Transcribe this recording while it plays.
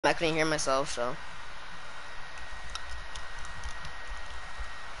I couldn't hear myself, so.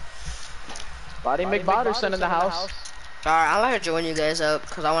 Body McBotterson in the house. Alright, I'm about to join you guys up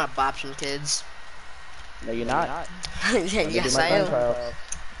because I want to bop some kids. No, you're not. Yes, I am.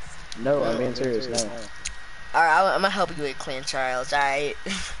 No, I'm being serious. No. Alright, I'm gonna help you with clan trials. Alright.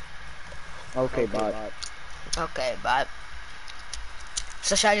 Okay, bot. Okay, bot.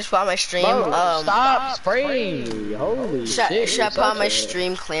 So should I just put on my stream? Bro, stop spraying. Holy shit. Should I put on my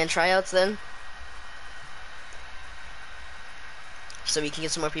stream clan tryouts then? So we can get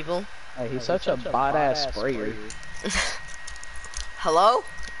some more people? Hey, he's such a bot-ass sprayer. Hello?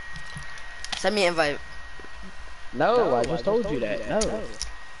 Send me an invite. No, I just told you that. No.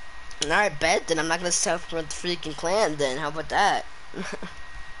 Alright, bet then I'm not gonna set up for the freaking clan then. How about that?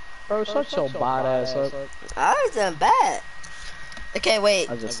 Bro, such a bot-ass up. Alright then, bet. Okay, wait.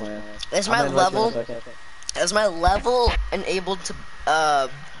 I just went. Is my level enabled to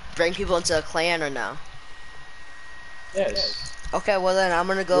bring people into a clan or no? Yes. Okay, well then I'm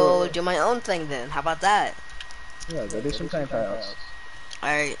gonna go do my own thing then. How about that? Yeah, go do some clan tryouts.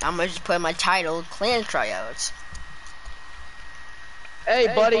 Alright, I'm gonna just put in my title, clan tryouts. Hey,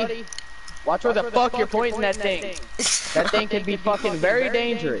 buddy. Watch where the fuck you're pointing that thing. That thing could be fucking very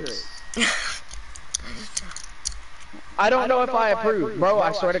dangerous. I don't know if I approve. Bro,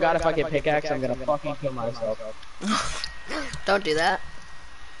 I swear to God, if I get pickaxe, I'm gonna fucking kill myself. Don't do that.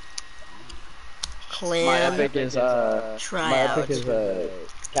 Clan my epic is tryouts.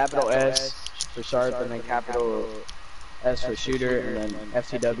 capital S for sharp, and then capital S for shooter, and then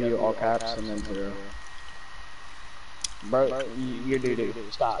FTW all caps, and then 0. Bro, you're doo-doo.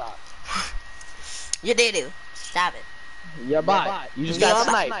 Stop. You doo-doo. Stop it. You're bot. You just got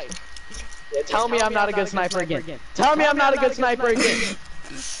sniped. Yeah, tell me I'm not a good sniper again. Tell me I'm not a good sniper again.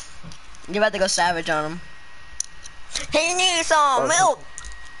 You're about to go savage on him. He needs some milk.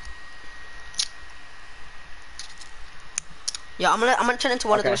 Yo, I'm gonna turn into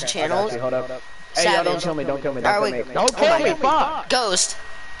one of those channels. Hold up. Hey, yo, don't kill me. Don't kill me. Don't kill me. Don't kill me. Fuck. Ghost.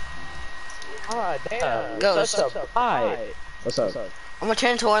 God damn. Ghost. Hi. What's up? I'm gonna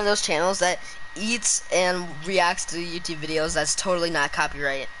turn into one of those channels that eats and reacts to YouTube videos that's totally not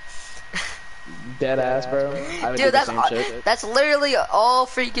copyright. Dead ass, bro. Dude, that's literally all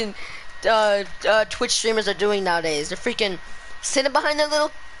freaking Twitch streamers are doing nowadays. They're freaking sitting behind their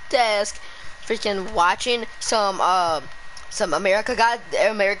little desk, freaking watching some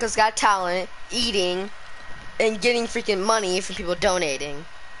America's Got Talent, eating, and getting freaking money from people donating.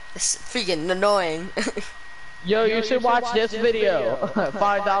 It's freaking annoying. Yo, you should watch this video.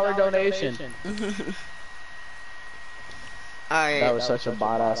 $5 donation. Alright. That was such a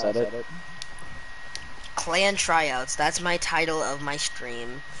bot ass edit. Clan tryouts. That's my title of my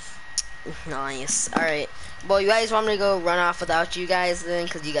stream. Nice. Alright. Well, you guys want me to go run off without you guys then?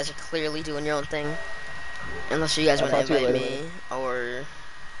 Because you guys are clearly doing your own thing. Unless you guys want to invite me. Or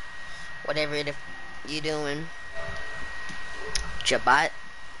whatever you doing. Jabot.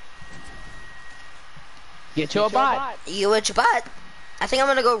 Get your bot. You a Jabot. I think I'm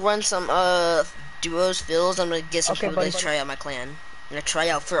going to go run some duos, fills. I'm going to get some people to try out my clan. I'm going to try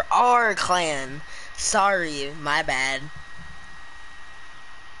out for our clan. Sorry, my bad.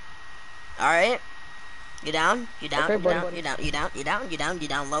 Alright. You down? You down? Okay, you down? You down? You down? You down? You down? You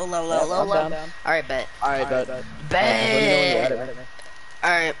down? Low, low, low, low, low. Alright, bet. Alright, bet. Bet.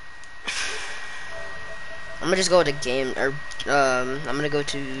 Alright. I'm gonna just go to game, or, I'm gonna go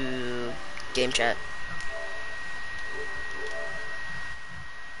to game chat.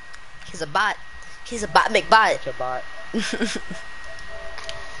 He's a bot. He's a bot McBot. Such a bot.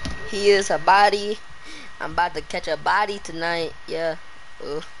 He is a body. I'm about to catch a body tonight. Yeah.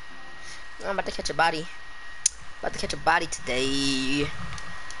 Ooh. I'm about to catch a body. About to catch a body today.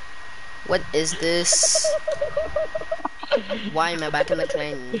 What is this? Why am I back in the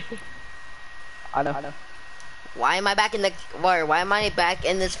clan? I know. Why am I back in the war? Why am I back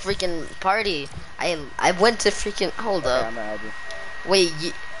in this freaking party? I went to freaking hold up. Wait,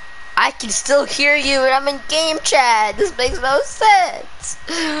 I can still hear you and I'm in game chat. This makes no sense.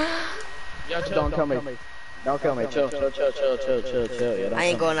 Yo, don't kill me. Don't kill me. Chill. Yeah, I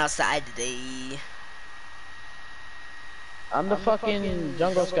ain't going outside today. I'm the fucking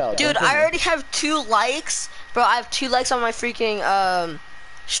jungle scout. Dude, I already have 2 likes. Bro, I have 2 likes on my freaking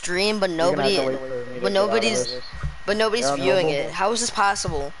stream, but nobody's viewing it. How is this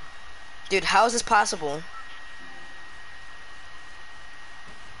possible? Dude, how is this possible?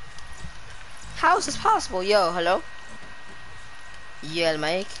 How is this possible? Yo, hello? Yeah,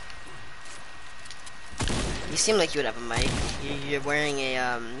 mic. You seem like you would have a mic. You're wearing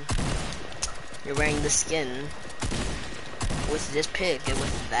a you're wearing the skin. with this pic and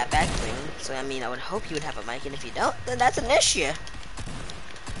with that back bling. So I mean, I would hope you would have a mic, and if you don't, then that's an issue.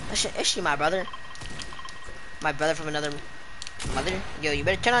 That's an issue, my brother. My brother from another mother. Yo, you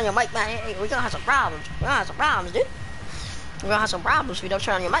better turn on your mic, man. Hey, we're gonna have some problems. We're gonna have some problems, dude. We're gonna have some problems if you don't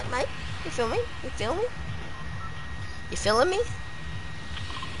turn on your mic, mate. You feel me? You feel me? You feeling me?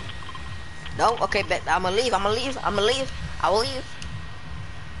 No? Okay, bet. I'm gonna leave. I'm gonna leave. I'm gonna leave. I will leave.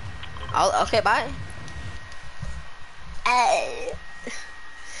 Okay, bye. Hey.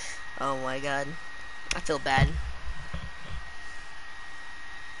 Oh my god. I feel bad.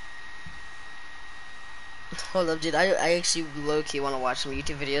 Hold up, dude. I actually low-key want to watch some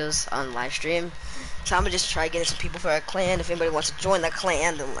YouTube videos on live stream. So I'm gonna just try getting some people for a clan. If anybody wants to join the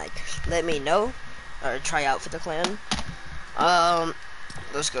clan, then like let me know. Or try out for the clan.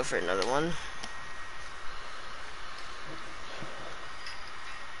 Let's go for another one.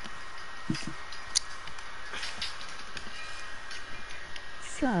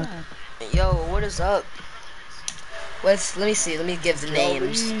 Sup? Yo, what is up? Let me see. Let me give the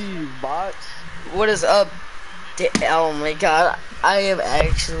names. Bots. What is up? Oh my god, I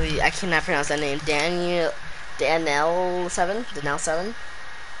cannot pronounce that name. Danel7.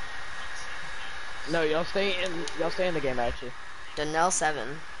 No, y'all stay in the game actually.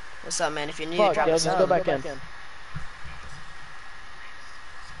 Danel7. What's up, man? If you're new, Fuck, drop yo, a just sub. go back in.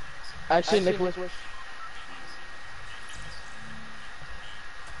 Actually, Nicholas.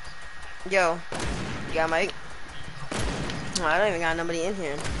 Yo, you got a mic? Oh, I don't even got nobody in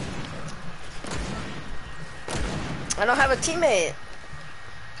here. I don't have a teammate.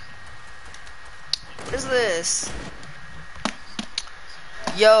 What is this?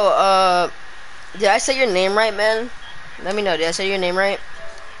 Yo, did I say your name right, man? Let me know. Did I say your name right?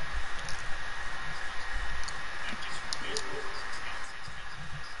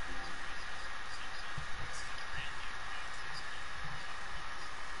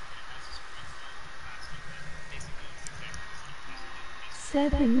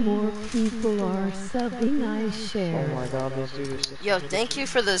 Seven more people are subbing, I share. Oh my god, this dude is. Yo, thank you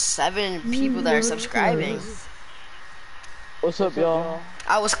for the 7 people that are subscribing. What's up, y'all?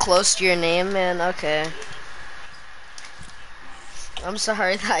 I was close to your name, man. Okay. I'm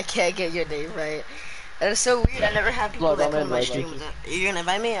sorry that I can't get your name right. That is so weird. I never had people Look, that I'm come in, on my like, stream with that. You're gonna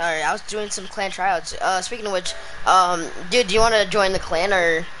invite me? Alright, I was doing some clan tryouts. Speaking of which, dude, do you want to join the clan,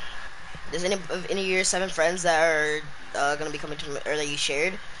 or does any of your 7 friends that are gonna be coming to, or that you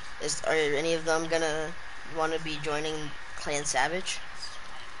shared, are any of them gonna want to be joining Clan Savage?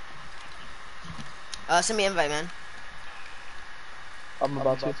 Send me an invite, man. I'm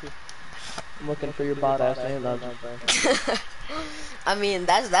about to. I'm looking for your bot ass name. No, I mean,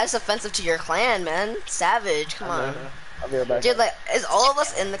 that's offensive to your clan, man. Savage, come on. I'll be right back. Dude, like, is all of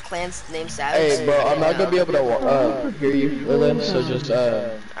us in the clan's name Savage? Hey, bro, I'm not gonna be able to hear you, Lilin, so just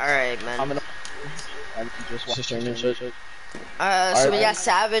Alright, man. I'm gonna just watch the stream and shit. So we got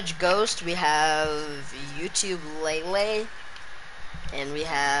Savage Ghost, we have YouTube Lele, and we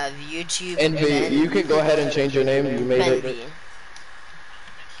have YouTube Envy, you can go ahead and change your name. You made it. Benvy.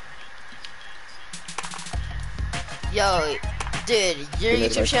 Yo, dude, your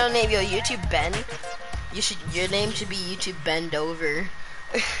YouTube channel name, yo, YouTube Ben. Your name should be YouTube Bend Over.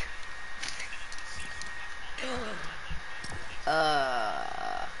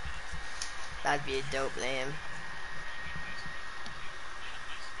 That'd be a dope name.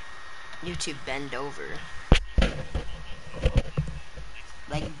 YouTube Bend Over.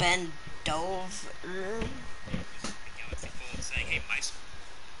 Like Bend Dove. Saying, hey, my screen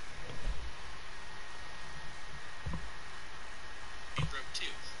broke too.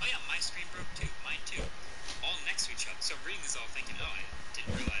 Oh yeah, my screen broke too. Mine too. All next to each other. So I'm reading this all thinking, oh, I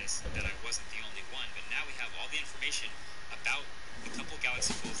didn't realize that I wasn't the only one. But now we have all the information about the couple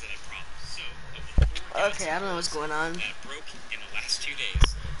Galaxy Pools that I promised. So, of the 4 Okay, I don't know what's going on. that broke in the last 2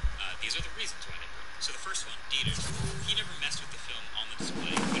 days, these are the reasons why they broke. So the first one, Dieter, he never messed with the film on the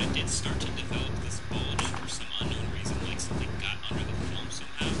display, but it did start to develop this bulge for some unknown reason, like something got under the film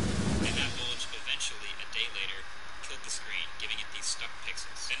somehow, and that bulge eventually, a day later, killed the screen, giving it these stuck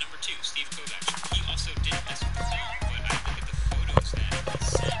pixels. And number 2, Steve Kovacs, he also didn't mess with the film, but I look at the photos that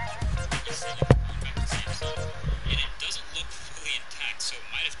he sent back to Samsung, and it doesn't look fully intact, so it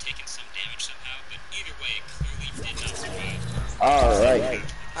might have taken some damage somehow, but either way, it clearly did not survive. Alright.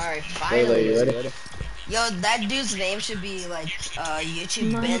 Alright, Hey, finally. you ready? Yo, that dude's name should be like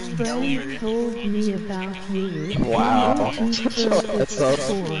YouTube My Bend friend Over. told me about you. Wow. That's so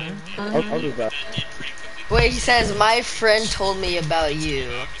I'll do that. Wait, he says, my friend told me about you.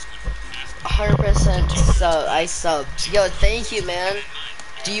 100% sub. I subbed. Yo, thank you, man.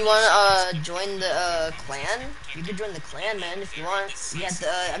 Do you want to join the clan? You can join the clan, man, if you want. You have to,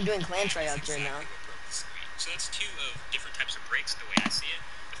 I'm doing clan tryouts right now. So that's two of different types of breaks the way I see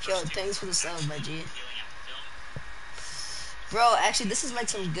it. Yo, thanks for the sub, my G. Bro, actually, this is like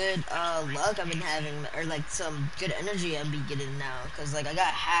some good luck I've been having, or like some good energy I've been getting now, cause like I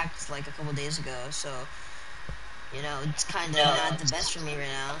got hacked like a couple days ago, so you know it's kind of not the best for me right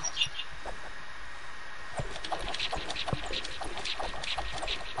now.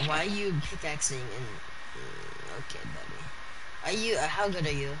 Why are you pickaxing and okay, buddy? Are you? How good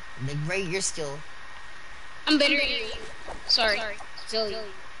are you? Like, rate your skill. I'm better than you. Sorry. Silly.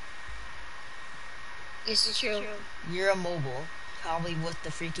 It's true. You're a mobile, probably with the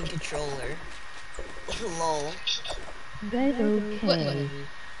freaking controller. Lol. That's okay.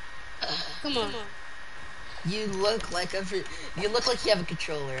 Come on. You look like you look like you have a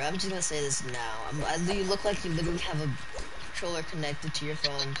controller. I'm just gonna say this now. You look like you literally have a controller connected to your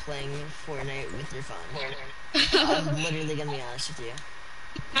phone, playing Fortnite with your phone. I'm literally gonna be honest with you.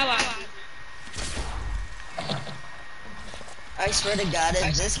 How about I swear to God,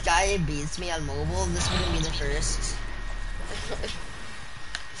 if this guy beats me on mobile, this is gonna be the first.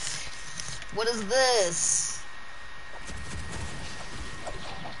 What is this?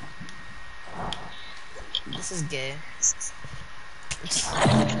 This is gay.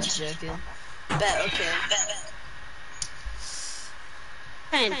 Just joking. Bet, okay.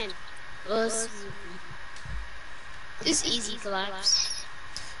 10? This easy collapse.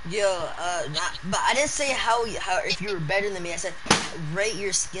 Yo, but I didn't say how if you were better than me. I said rate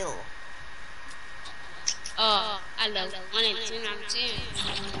your skill. Oh, I love 1 and 10 out of 10.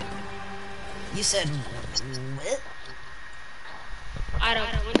 You said what? Out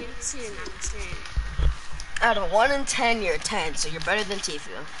of 1 and 10 out of 10. Out of 1 and 10, you're 10, so you're better than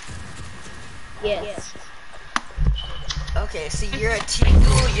Tifu. Yes. Okay, so you're a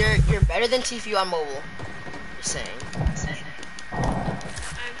Tifu. You're better than Tifu on mobile. You're saying.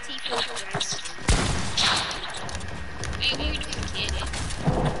 I'm T4 guys. Hey, what are you doing, kid?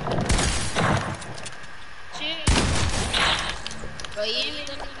 Shit. Bro, you ain't even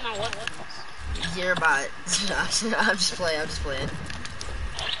looking at my weapons. You're about. I'm just playing.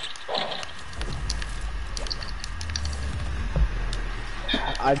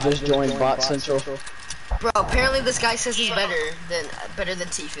 I just joined Bot Central. Bro, apparently this guy says he's better than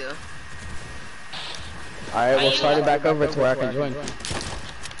Tifu. Alright, we'll slide it back over to where I can join.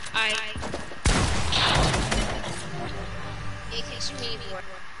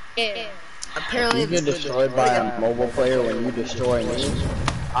 Apparently You get destroyed by a mobile player when you destroy me.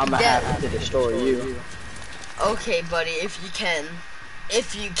 I'm happy to destroy you. Okay, buddy, if you can.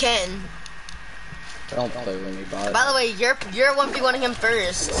 Don't play with me, bot. By the way, you're 1v1ing him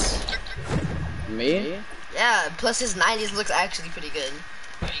first. Me? Yeah, plus his 90s looks actually pretty good.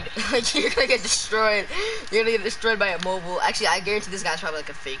 You're gonna get destroyed. You're gonna get destroyed by a mobile. Actually, I guarantee this guy's probably like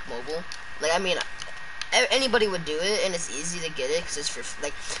a fake mobile. Like, I mean, anybody would do it, and it's easy to get it because it's for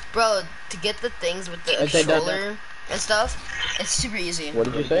like, bro, to get the things with the controller and stuff. It's super easy. What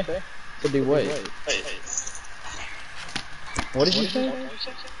did you say? To do what? What did you say?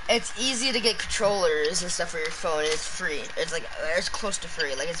 It's easy to get controllers and stuff for your phone. And it's free. It's like it's close to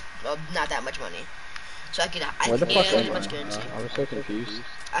free. Like it's not that much money. So I can pretty much guarantee. I was so confused.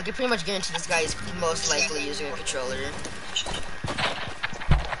 I can pretty much guarantee this guy is most likely using a controller.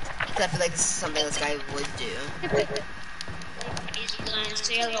 I feel like this is something this guy would do.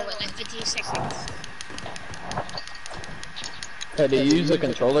 Hey, do you use a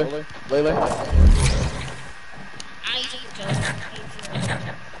controller, Lele? I use a controller.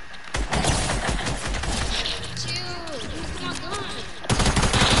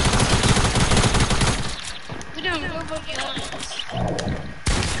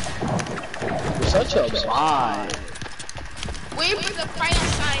 You're such a bot. Wait for the fight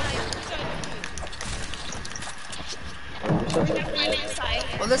outside.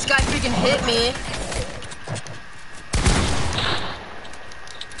 Well, this guy freaking hit me.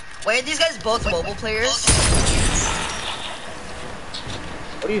 Wait, are these guys both mobile players?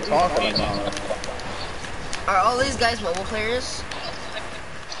 What are you talking about? Are all these guys mobile players?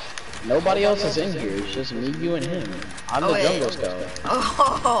 Nobody else is in here. It's just me, you, and him. I'm the jungle scout.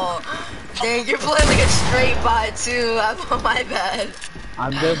 Oh, dang, you're playing like a straight bot too. My bad.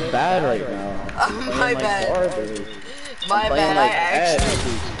 I'm just bad right now. My bad. My bad.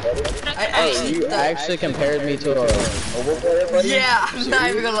 I actually. You actually compared me to a mobile player, buddy? Yeah, I'm not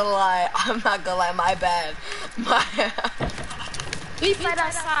even gonna lie. I'm not gonna lie. My bad. We fight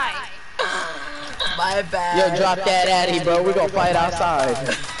outside. My bad. Yo, drop that addy, bro. We gonna fight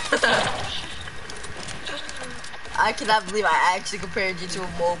outside. I cannot believe I actually compared you to a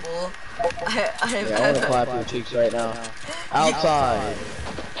mobile. Yeah, I wanna clap your cheeks right now. Outside.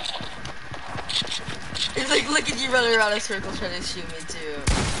 It's like, look at you running around in circles trying to shoot me too.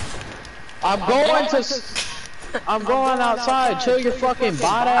 I'm going outside. Chill your fucking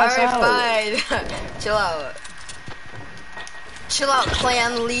bot ass out. Alright, fine. Chill out. Chill out,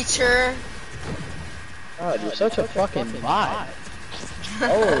 clan leecher. God, you're such a fucking bot.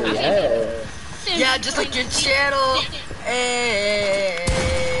 Oh yeah. Yeah, just like your channel. Hey.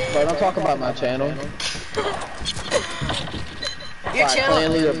 But don't talk about my channel. Your channel.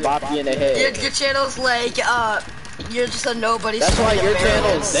 Clan leader bop you in the head. Your channel's like, you're just a nobody. That's why your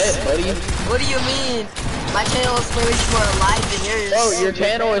channel's dead, buddy. What do you mean? My channel is way more alive than yours. Bro, your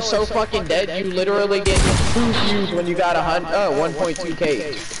channel is so fucking dead. You literally get 2 views when you got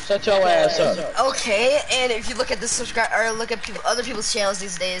 1.2K. Shut your ass up. Okay, and if you look at the or look at other people's channels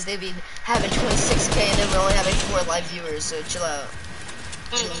these days, they'd be having 26K and then we're only having 4 live viewers. So chill out.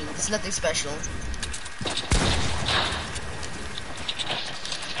 It's nothing special.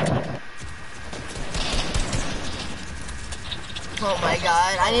 Oh my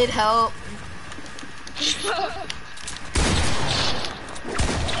god, I need help.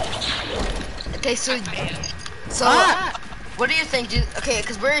 Okay, so what do you think? Okay,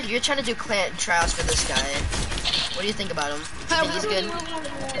 because you're trying to do clan trials for this guy. What do you think about him? Do you think he's good?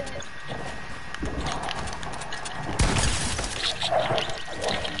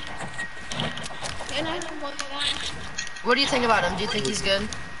 What do you think about him? Do you think he's good?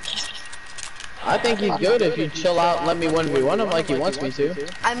 I think he's good if you chill out and let me 1v1 him like he wants me to.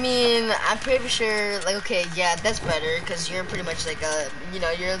 I mean, I'm pretty sure, like, okay, yeah, that's better, because you're pretty much like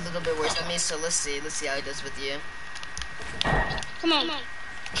you're a little bit worse than me, so let's see how he does with you. Come on.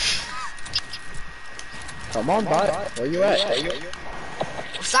 Come on, bot. Where you at?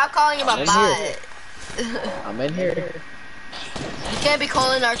 Stop calling him a bot. I'm in here. You can't be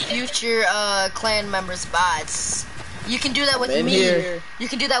calling our future clan members bots. You can do that with me. Here. You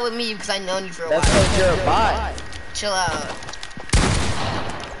can do that with me because I've known you for a That's while. because you're a bot. Chill out.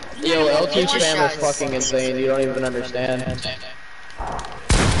 Yo, LT spam is fucking insane. You don't even understand.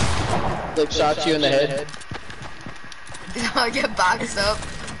 Look, shot you in the head. I get boxed up.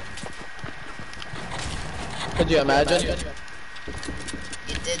 Could you imagine?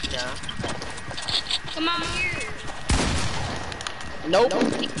 You did though. Come on here. Nope.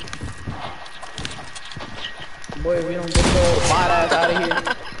 Boy, if you don't get your bot ass out of here.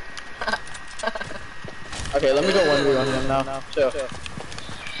 Okay, let me go 1v1 him now. Chill.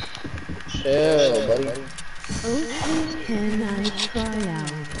 Chill, buddy. Okay, can I try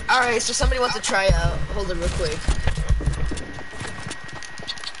out? Alright, so somebody wants to try out. Hold on real quick.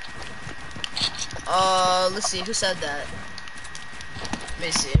 Let's see, who said that? Let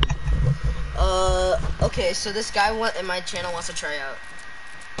me see. Okay, so this guy in my channel wants to try out.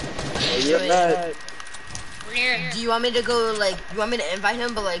 You're not. Do you want me to go, like, you want me to invite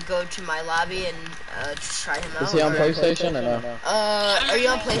him, but, like, go to my lobby and, try him out? Is he on PlayStation or no? Are you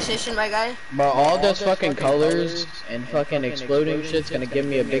on PlayStation, my guy? Bro, all this fucking colors and fucking exploding shit's gonna give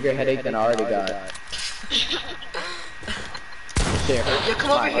me a bigger headache than I already got. Here. Yo,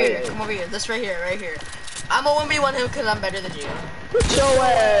 come over here, this right here. I'm a 1v1 him because I'm better than you. Put your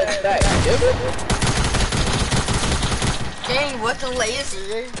ass back, Dang, what the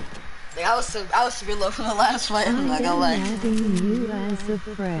laser? Like, I was super low from the last fight, I'm not gonna lie. Adding you as a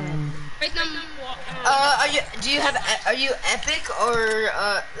friend. Are you Epic or,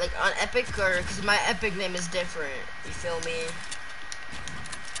 like, on Epic, or, because my Epic name is different, you feel me?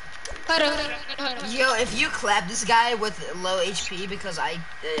 Yo, if you clap this guy with low HP because I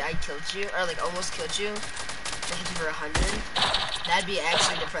killed you, or, like, almost killed you, I hit you for 100, that'd be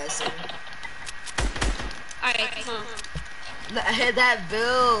actually depressing. Alright, come on. That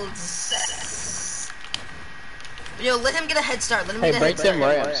builds. Yo, let him get a head start. Hey, break them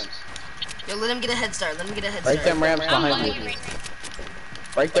rams. Yo, let him get a head start. Break them rams behind you.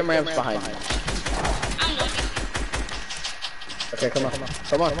 Break them rams behind you. Okay, come on.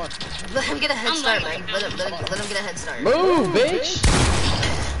 Let him get a head start, man. Let him get a head start. Move, bitch!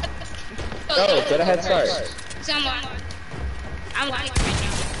 Go, get a head start. I'm like right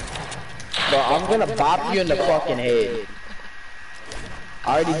now. Bro, I'm gonna bop you in the fucking head.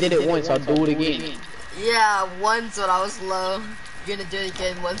 I already did it once, I'll do it again. Yeah, once when I was low. You're gonna do it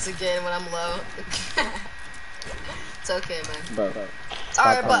again once again when I'm low. It's okay, man. Bro.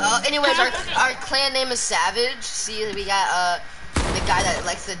 Alright, but anyways, our clan name is Savage. See, we got the guy that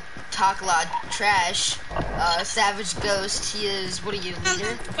likes to talk a lot of trash. Savage Ghost. He is, what are you,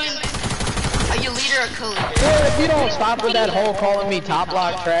 leader? Are you leader or co-leader? If you don't stop with that whole calling me top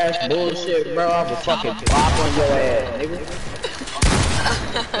block trash bullshit, bro, I will fucking flop on your ass, nigga.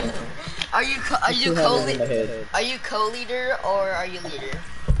 Are you co-leader or are you leader?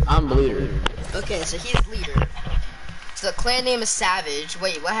 I'm leader. Okay, so he's leader. So the clan name is Savage.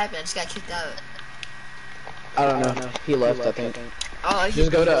 Wait, what happened? I just got kicked out. I don't know. He left, I think. Oh,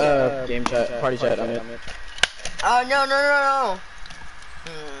 just go to game chat, party chat. I mean. Oh no.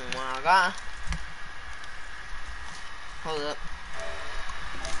 Oh my god. Hold up.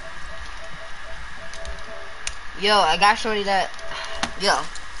 Yo, I got somebody that. Yo,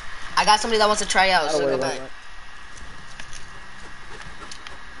 I got somebody that wants to try out. So go back.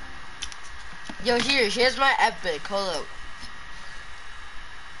 Yo, here's my epic. Hold up.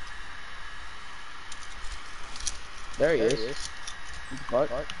 There he is. What?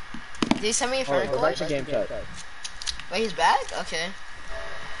 Did he send me a friend request? Back to game chat. Wait, he's back? Okay.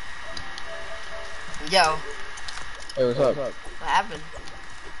 Yo. Hey, what's up? What happened?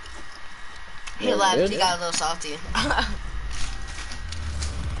 He left. He got a little salty.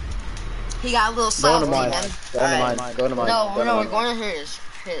 He got a little salty, man. Go to mine. No, we're going to his.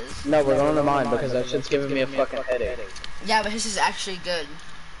 No, we're going to mine because that shit's giving me a fucking headache. Yeah, but his is actually good.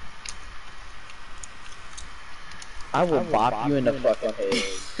 I will bop you in the fucking head.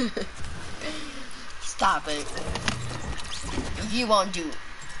 Stop it. You won't do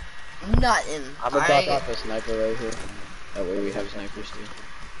nothing. I'm gonna drop off a sniper right here. That way we have snipers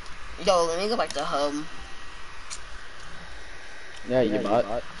too. Yo, let me go back to home. Yeah, you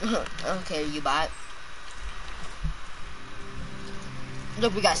bot. Okay, you bot.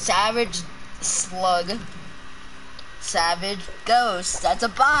 Look, we got Savage, Slug, Savage, Ghost. That's a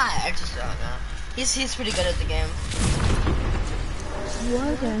bot. I just don't know. He's pretty good at the game.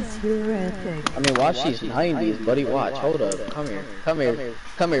 What is your ethic? I mean, watch these 90s, buddy. Watch. Hold up. Come here,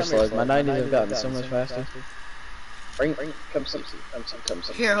 Slug. My 90s have gotten so much faster. Come some.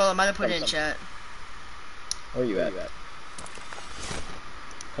 Here, hold on. I'm gonna put it in chat. Where you at?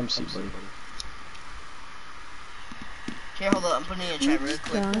 Come see, buddy. Here, hold on. I'm putting it in chat real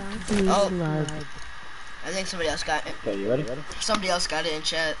quick. Oh, I think somebody else got it. Okay, you ready? Somebody else got it in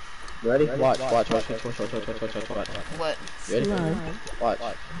chat. You ready? Watch. What? You ready?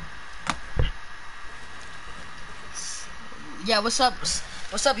 Watch. Yeah, what's up?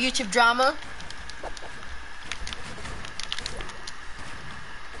 What's up, YouTube drama?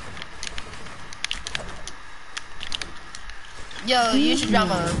 Yo, YouTube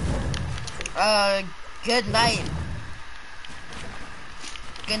drama. Good night.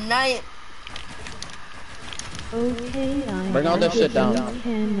 Good night. Okay, bring all that shit down.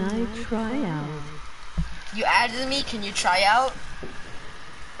 Can I try out? You added me, can you try out?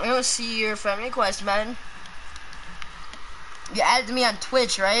 I don't see your friend request, man. You added me on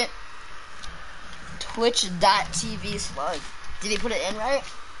Twitch, right? Twitch.tv slug. Did he put it in right?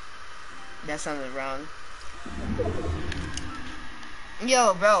 That sounded wrong.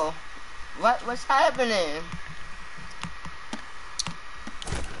 Yo, bro. What's happening?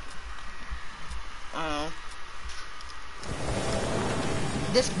 I don't know.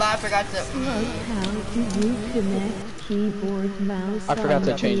 This bot forgot to. How do you connect keyboard, mouse? I forgot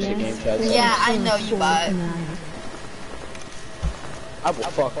to change the game chat. Yeah, I know you bot. I will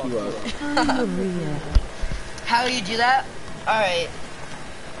fuck you up. How do you do that? Alright.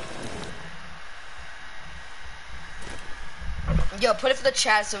 Yo, put it for the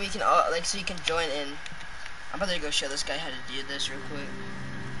chat so we can all so you can join in. I'm about to go show this guy how to do this real quick.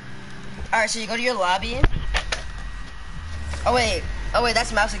 Alright, so you go to your lobby. Oh wait,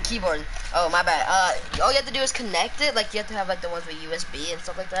 that's mouse and keyboard. Oh, my bad. All you have to do is connect it. Like, you have to have, like, the ones with USB and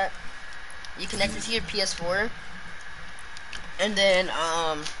stuff like that. You connect it to your PS4. And then,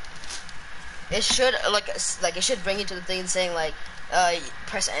 it should, it should bring you to the thing saying, like,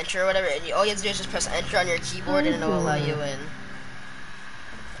 press enter or whatever. And all you have to do is just press enter on your keyboard and it'll allow you in.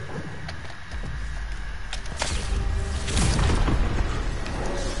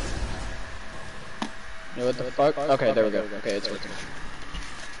 What the fuck? Okay, there we go. Okay, it's working.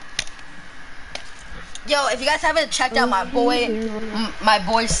 Yo, if you guys haven't checked out my boy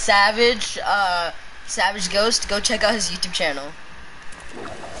Savage, Savage Ghost, go check out his YouTube channel.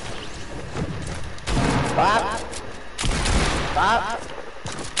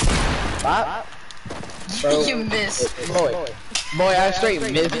 Bro, you missed. Boy, I straight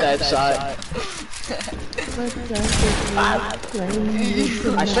missed that shot.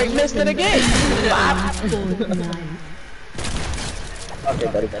 I straight missed it again. Okay,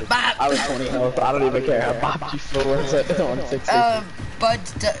 buddy. I was 20 health. I don't even care. I bopped you for 1 second on 60. But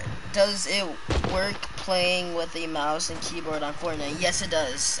does it work playing with a mouse and keyboard on Fortnite? Yes, it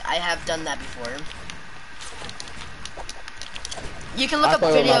does. I have done that before. You can look up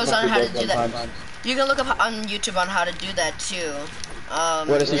videos on how to do that. You can look up on YouTube on how to do that too.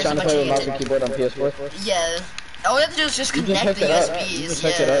 What is he trying to play with mouse and keyboard on PS4? Yeah. All you have to do is just connect the USBs.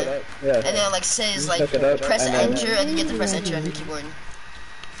 Yeah. And then it like says like press enter, and then you have to press enter on your keyboard.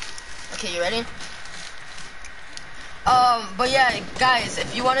 Okay, you ready? But yeah, guys,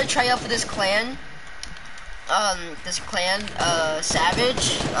 if you want to try out for this clan,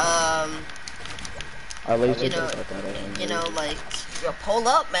 Savage, you know, like, pull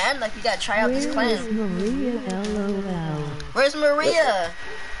up, man. Like, you gotta try out this clan. Maria, LOL. Where's Maria?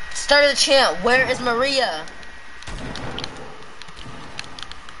 Start the chant. Where is Maria?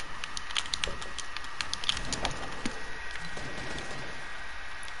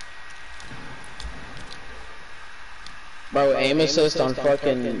 Bro, aim assist on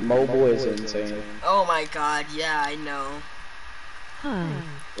fucking mobile is insane. Oh my god, yeah, I know. Hi.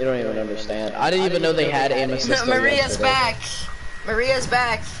 You don't even understand. I didn't even know they had aim assist. Maria's back. Maria's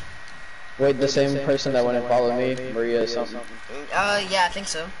back. Wait, the same person that went and followed me? Maria something? Yeah, I think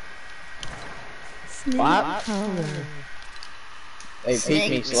so. What? Hey, peek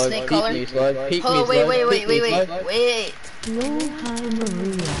me, Slug. Peek me, Slug. Peek me, Slug. Wait. No, hi,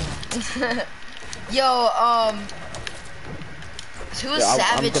 Maria. Yo, who's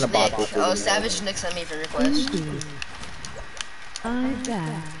Savage Nick? Oh, Savage Nick sent me for request. I'm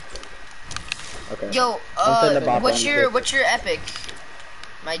back. Okay. Yo, what's your epic?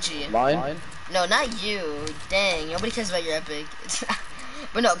 My G. Mine? No, not you. Dang, nobody cares about your epic.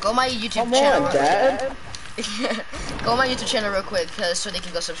 But no, go my YouTube Come channel. on, Dad. Go my YouTube channel real quick, so they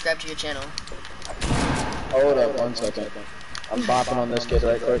can go subscribe to your channel. Hold up 1 second. I'm bopping on this kid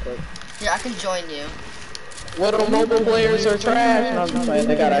right quick. Yeah, I can join you. Little mobile players are trash. No, I'm just playing.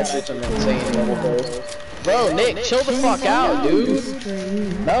 They got actually some insane mobile players. Bro, Nick, chill the fuck out, dude.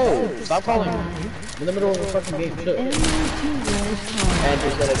 No, stop calling me. I'm in the middle of a fucking game. Chill. And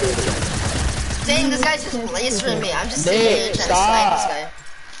just gonna do it again. Dang, this guy's just lasering me. I'm just sitting here trying to snipe this guy.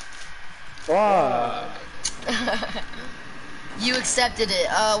 Fuck. You accepted it.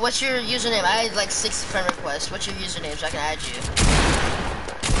 What's your username? I had like 6 friend requests. What's your username so I can add you?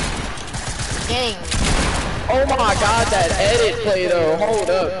 Dang. Oh my god, that edit play though. Hold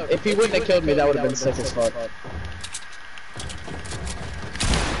up. If he wouldn't have killed me, that would have been sick as fuck.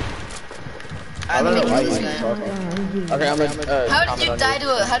 I'm gonna kill this guy. Okay, I'm gonna. How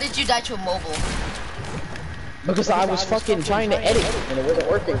did you die to a mobile? Because I was fucking trying to edit and it wasn't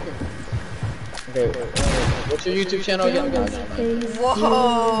working. Okay, what's your YouTube channel again?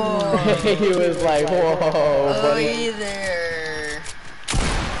 Whoa! He was like, whoa, buddy. Hey there.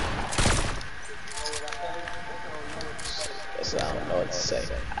 I don't know what to say.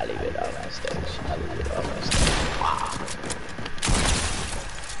 I leave it on my stage.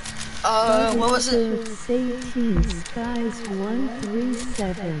 What was it? Skies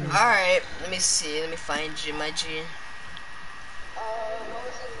 137. Alright, let me see. Let me find you, my G.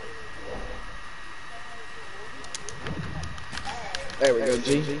 There we go,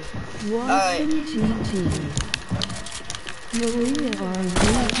 G. Alright. Maria,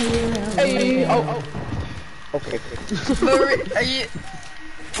 Hey, oh. Okay. Are you?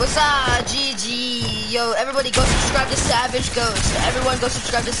 What's up, GG? Yo, everybody go subscribe to Savage Ghost. Everyone go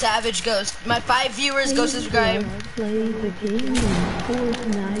subscribe to Savage Ghost. My 5 viewers go subscribe. Play the game in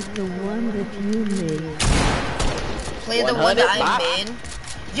Fortnite, the one that you made. Play the one that I made.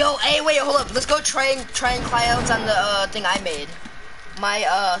 Yo, hey, wait, hold up. Let's go try and clouds on the thing I made. My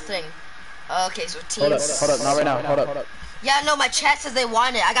thing. Okay, so teams. Hold up, not right now. Hold up. Yeah, no, my chat says they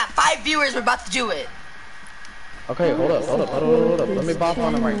want it. I got 5 viewers. We're about to do it. Okay, hold up. Let me bop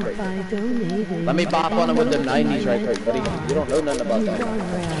on him right quick. Let me bop on him with the 90s right quick, buddy. You don't know nothing about that.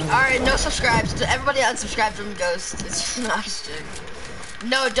 Alright, no subscribes. Everybody unsubscribe from Ghost. It's not a joke.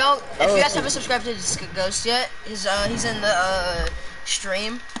 No, don't. If you guys haven't subscribed to Ghost yet, he's in the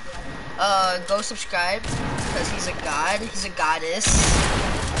stream. Go subscribe because he's a god. He's a goddess.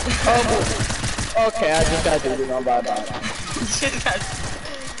 Okay, I just got dooted on by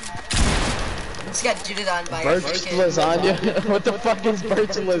Just got dooted on by Birch lasagna? What the fuck is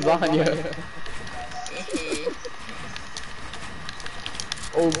birch lasagna?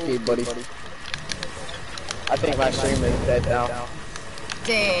 Okay, buddy. I think my stream is dead now.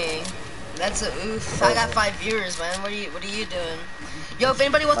 Dang. That's a oof. I got 5 viewers, man. What are you doing? Yo, if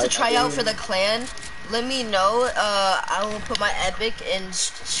anybody wants to try out for the clan, let me know. I will put my epic in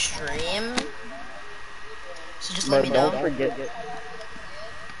stream. So just let me know. Don't forget it.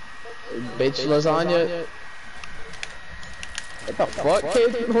 Bitch lasagna. What the fuck,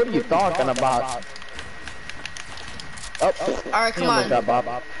 kid? What are you talking about? Oh, Alright, come on. Come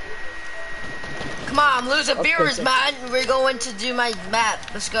on, I'm losing viewers, man. We're going to do my map.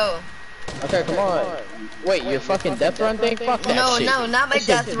 Let's go. Okay, come on. Wait, your fucking death run thing? Fuck that No, shit. no, not my This is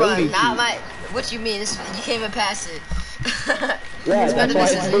death run. booty Not cheek. my. What you mean? This, you can't even pass it. Yeah, that's why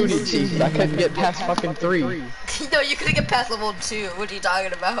this it's is- booty cheeks. I couldn't get past fucking 3. No, you couldn't get past level 2. What are you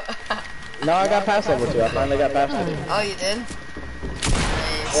talking about? No, I got past level 2. I finally got past it. Oh, you did?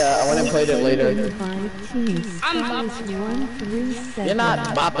 Yeah, I went and played it later. I'm You're not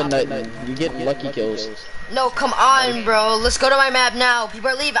bopping nothing. You get lucky kills. No, come on, bro. Let's go to my map now. People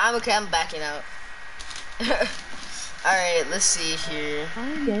are leaving. I'm okay. I'm backing out. Alright, let's see here.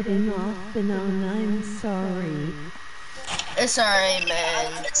 I'm getting off the known. I'm sorry. It's alright,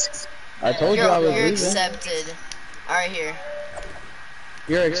 man. I told you I was You're leaving. accepted. Alright, here.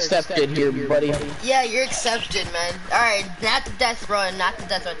 You're accepted here, buddy. Yeah, you're accepted, man. Alright, not the death run, not the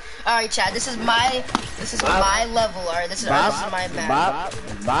death run. Alright, Chad, this is my level, alright? This is my map.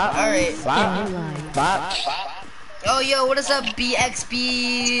 Bop. Alright. Bop. Oh, yo, what is up?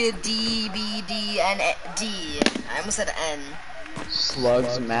 BXB, D, B, D, and D. I almost said N.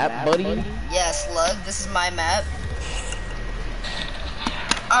 Slug's map, buddy. Yeah, Slug, this is my map.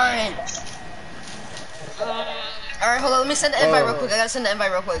 Alright. Alright, hold on, let me send the invite real quick. I gotta send the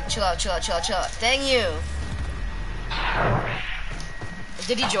invite real quick. Chill out. Thank you.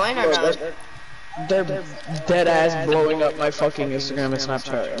 Did he join or not? They're dead ass blowing up my fucking Instagram and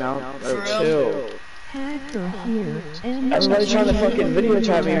Snapchat right now. For real? Chill. Hacker here. Everybody's trying to fucking video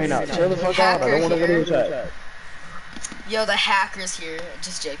chat me right now. Chill the fuck out. I don't want to video chat. Yo, the hacker's here.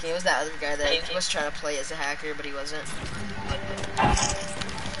 Just joking. It was that other guy that was trying to play as a hacker, but he wasn't.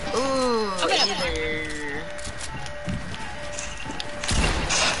 Ooh, either.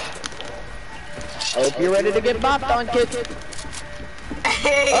 Hope you're ready to get bopped on, kid.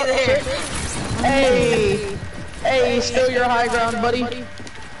 Hey there. Hey, still your high ground, buddy.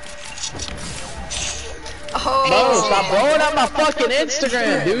 Oh. No, stop blowing up my fucking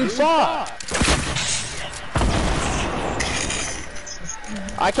Instagram, dude. Fuck.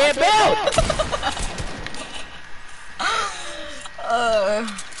 I can't build.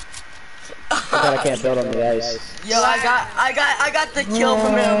 I can't build on the ice. Yo, I got the kill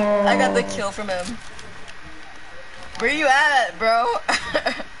from him. I got the kill from him. Where you at, bro?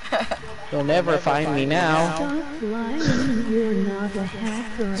 You'll never find me now. Stop lying. You're not a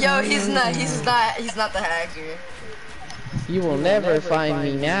hacker. Yo, he's not the hacker. You will never find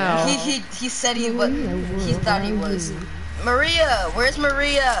me now. He said he was. He thought he was. Maria, where's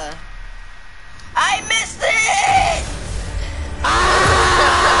Maria? I missed it!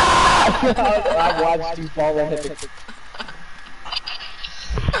 I watched you fall and hit the...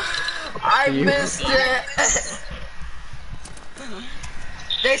 I missed it.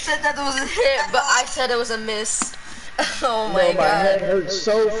 They said that it was a hit, but I said it was a miss. Oh my My head god. hurts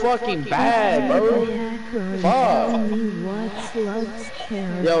so fucking bad, bro. Fuck.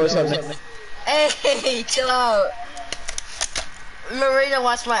 Yo, what's up? Hey, chill out. Marina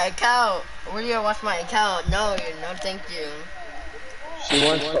watched my account. Where you gonna watch my account? No, thank you. She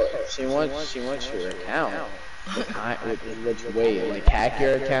wants your account. Which way? Like hack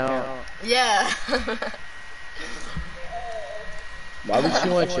your account? Yeah. Why would she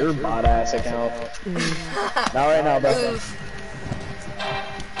want your bot ass account? Not right now, bro. Oof.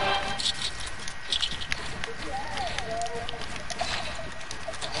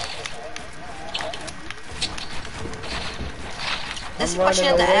 This question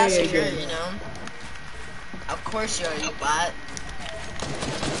had to ask her, you know. Of course you are, you bot.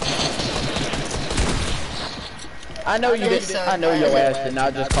 I know you did. I know your ass did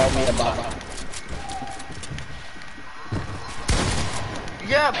not just call me a bot.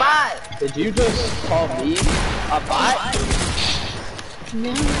 You're a bot. Did you just call me a bot?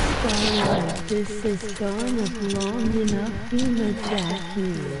 Now, Starlight, this is gone of long enough.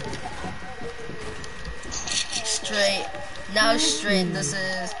 Jackie. Straight. Now straight. This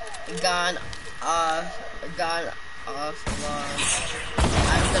is gone off long.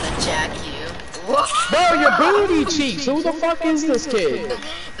 I'm gonna jack you. Whoa. Bro, your booty cheeks. Who the fuck is this kid?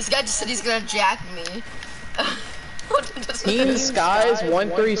 This guy just said he's gonna jack me. Team Skies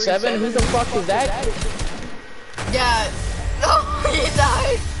 137. Who the fuck is that? Yeah. No, he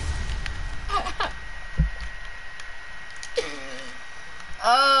died.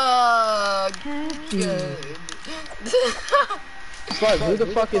 Oh, good. Slug, who the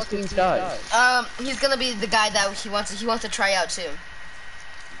fuck is Team Skies? He's gonna be the guy that he wants to try out too.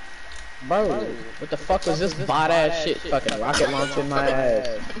 Bro, what the fuck was this bot ass shit? Fucking rocket launching my ass.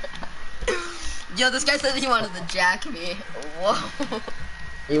 Yo, this guy said he wanted to jack me. Whoa.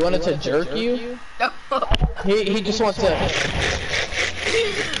 He wanted to jerk you? He just wants to...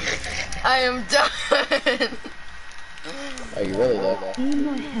 I am done. Are you really though?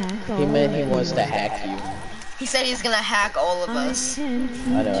 He meant he wants to hack you. He said he's gonna hack all of us. I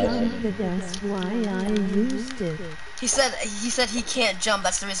know. That's why I used it. He said he can't jump.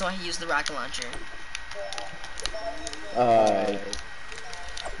 That's the reason why he used the rocket launcher.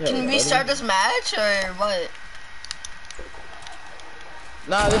 Can we start this match or what?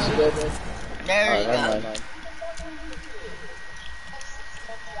 Nah, this is good. There you go. Mind.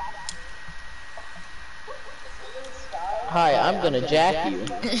 Hi, I'm gonna jack you.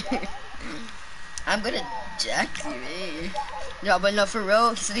 I'm gonna jack you, eh? No, but no, for real,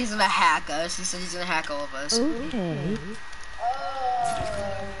 he said he's gonna hack us. He said he's gonna hack all of us. Okay.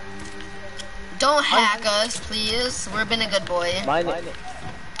 Don't hack us, please. We're being a good boy.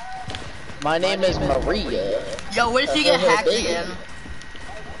 My name is Maria. Yo, what if you get hacked again?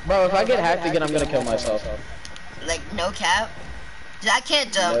 Bro, if I get hacked again, I'm gonna kill myself. Like, no cap? Dude, I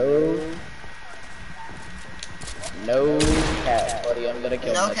can't jump. No cap, buddy. I'm gonna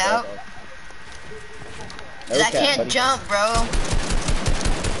kill myself. No cap? Dude, I can't jump, bro.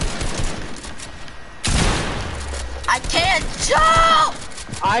 I can't jump!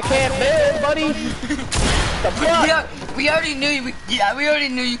 I can't build, buddy. The fuck? We already knew you. Yeah, we already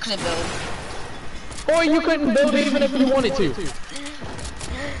knew you couldn't build. Boy, you couldn't build even if you wanted to.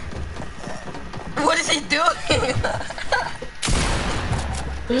 What is he doing?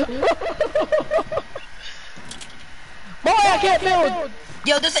 Boy, I can't build.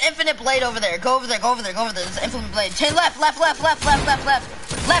 Yo, there's an infinite blade over there. Go over there. Go over there. Go over there. There's an infinite blade. Chain left. Left. Left. Left. Left. Left. Left.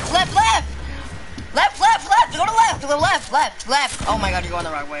 Left. Left. Left. Left. Left. Left. Go to left. Go to left. Left. Left. Oh my God, you're going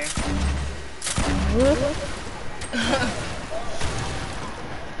the wrong way.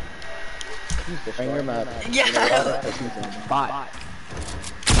 Finger map. Yeah. Bot.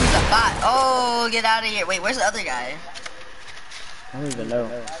 Who's a bot? Oh, get out of here. Wait, where's the other guy? I don't even know.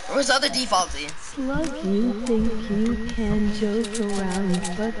 Where's the other defaulty? Slug, you think you can joke around,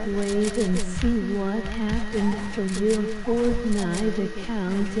 but wait and see what happens for your Fortnite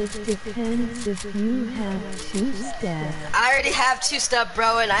account. It depends if you have two-step. I already have two-step,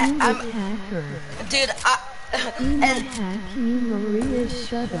 bro, and I'm hacker. dude. And hack you, Maria.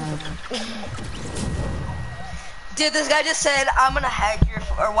 Shut up. Dude, this guy just said, I'm gonna hack your,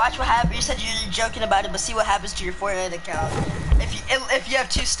 or watch what happens. You said you're joking about it, but see what happens to your Fortnite account if you have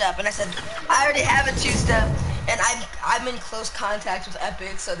two-step. And I said, I already have a two-step, and I'm in close contact with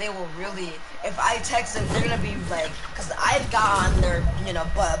Epic, so they will really, if I text them, they're gonna be like, cause I've got on their,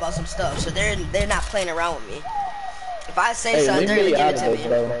 butt about some stuff, so they're not playing around with me. If I say something, they're gonna give it to me.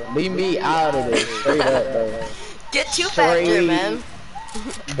 Bro. Leave me out of this, straight up, bro. Get two-factor, man.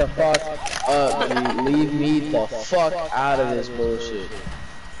 The fuck up, dude. Leave me the fuck out of this bullshit.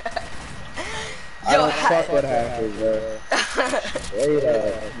 I don't fuck with hackers, bro. Straight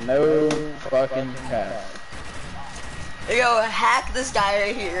up. No fucking cap. Yo, hack this guy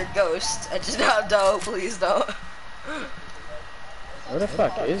right here, Ghost. I just don't, please don't. Where the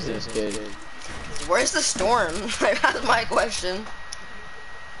fuck is this kid? Where's the storm? That's my question.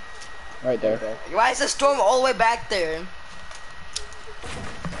 Right there. Why is the storm all the way back there?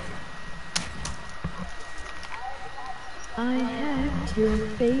 I hacked your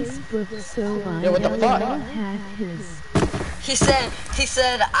Facebook, so I what the fuck? hack his. He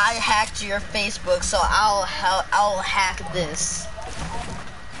said I hacked your Facebook, so I'll hack this.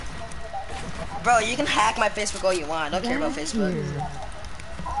 Bro, you can hack my Facebook all you want. I don't care about Facebook.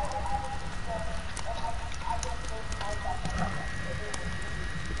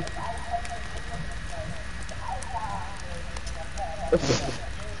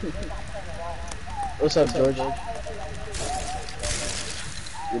 What's up, George?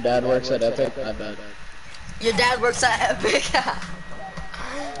 Your dad works at Epic? I bet. Your dad works at Epic?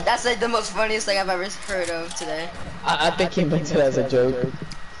 That's like the most funniest thing I've ever heard of today. I think he meant it as a joke.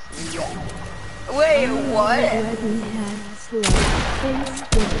 Wait, what?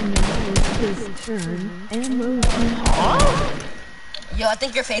 Yo, I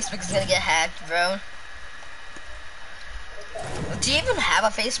think your Facebook is gonna get hacked, bro. Do you even have a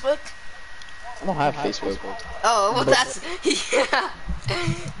Facebook? I don't have Facebook. Oh, well that's, yeah.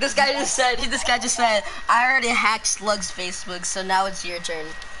 This guy just said, I already hacked Slug's Facebook, so now it's your turn.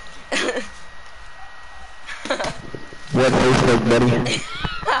 What Facebook, buddy?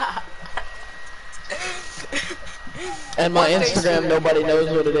 And my Instagram, nobody knows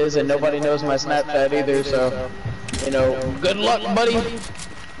what it is, and nobody knows my Snapchat either, so, good luck, buddy.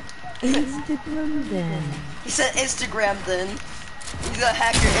 Instagram then. He said Instagram then. He's gonna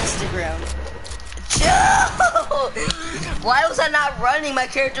hack your Instagram. Chill! Why was I not running? My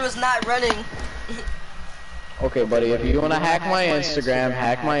character was not running. Okay, buddy, if you wanna hack my Instagram,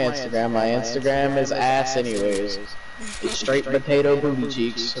 hack my Instagram. My Instagram is ass anyways. It's straight potato booty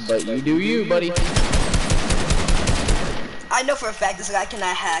cheeks, but you do you, buddy. I know for a fact this guy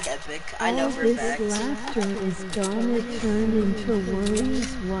cannot hack Epic. I know for a fact. This laughter is gonna turn into worries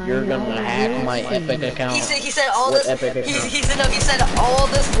while You're gonna hack my Epic account. He said all What this. Epic account? He said no. He said all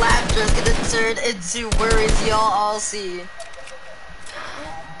this laughter is gonna turn into worries y'all all see.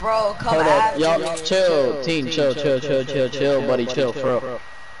 Bro, come Hold up, after y'all, me. chill, team, chill, buddy, chill, for real.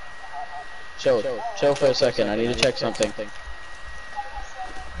 Chill for a second. I need to check something.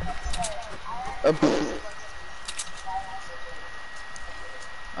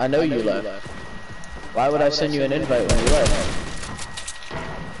 I know you left. Why would I send you an invite when you left?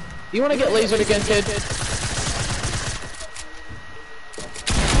 You wanna get lasered again, kid?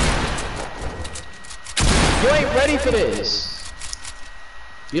 You ain't ready for this.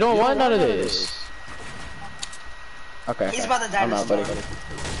 You don't want none of this. Okay. He's about to die. I'm out, buddy.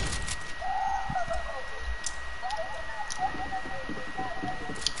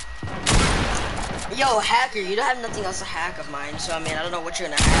 Yo, hacker, you don't have nothing else to hack of mine, so I mean, I don't know what you're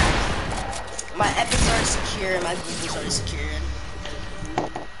gonna hack. My epics are secure, and my Google's already secured.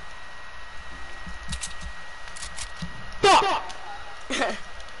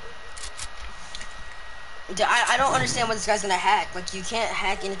 I don't understand what this guy's gonna hack. Like, you can't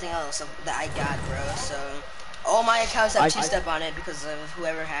hack anything else that I got, bro. So, all my accounts have two-step on it because of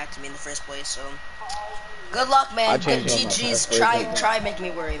whoever hacked me in the first place. So, good luck, man. Good GG's. Try make me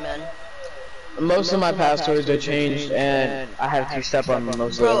worry, man. Most of my passwords are changed, and I have two-step on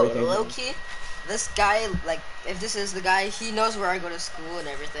most of everything. Bro, low-key, this guy, like, if this is the guy, he knows where I go to school and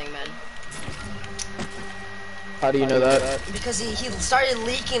everything, man. How do you know that? Because he started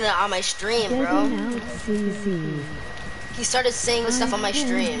leaking it on my stream, bro. He started saying this stuff on my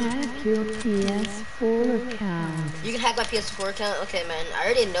stream. Hack your PS4 account. You can hack my PS4 account? Okay, man. I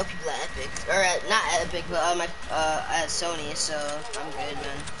already know people at Epic. Or at, not at Epic, but at Sony, so I'm good,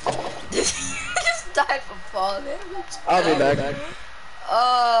 man. Just died from fall damage. I'll be back.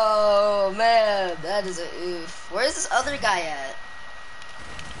 Oh, man. That is a oof. Where's this other guy at?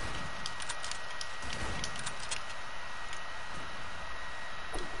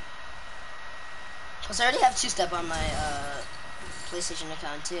 Cause I already have two-step on my PlayStation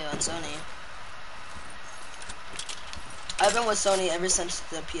account too on Sony. I've been with Sony ever since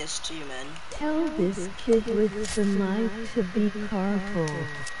the PS2, man. Tell this kid with the mic to be careful.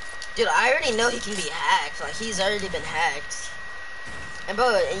 Dude, I already know he can be hacked. Like, he's already been hacked. And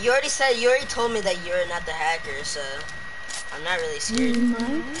bro, you already told me that you're not the hacker, so I'm not really scared. We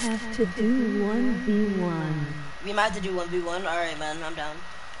might have to do 1v1. We might have to do 1v1. All right, man, I'm down.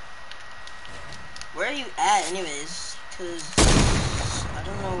 Where are you at, anyways? Cause I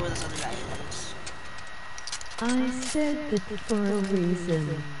don't know where this other guy is. I said that for a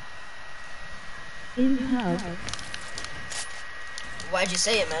reason. In hub. Why'd you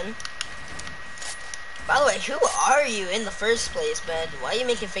say it, man? By the way, who are you in the first place, man? Why are you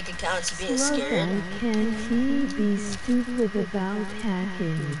making fake accounts? You being scared? Can't he be stupid about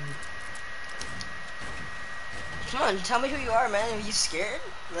hacking? Come on, tell me who you are, man. Are you scared?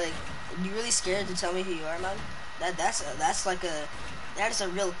 Like, are you really scared to tell me who you are, man? That is a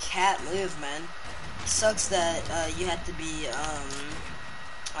real cat move, man. It sucks that you have to be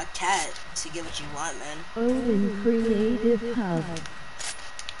a cat to get what you want, man. Oh, in Creative Hub.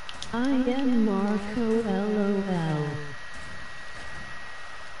 I am Marco LOL.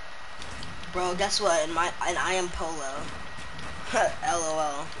 Bro, guess what? And I am Polo.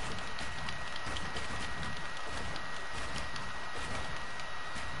 LOL.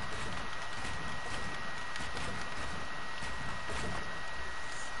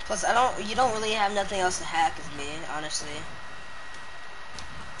 Plus, you don't really have nothing else to hack with me, honestly.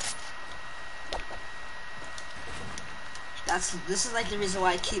 This is like the reason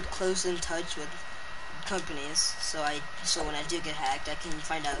why I keep close in touch with companies, so when I do get hacked, I can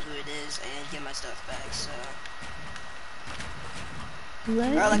find out who it is and get my stuff back. So,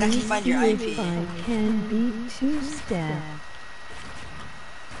 or like I can find your IP. If I can beat two-step.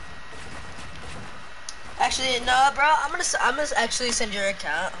 Actually, no, bro. I'm gonna actually send your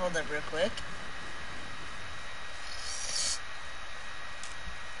account. Hold up, real quick.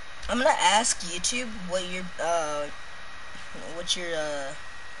 I'm gonna ask YouTube what your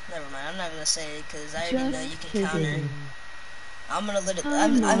never mind. I'm not gonna say it because I already know you can counter. I'm gonna let it.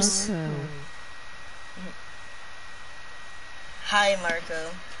 I'm Hi,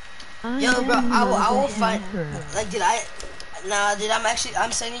 Marco. Yo, bro. I will find. Like,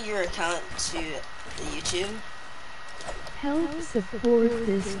 I'm sending your account to YouTube. Help support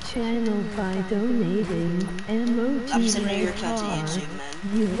this channel by donating I'm sending your emoji account to card YouTube, man.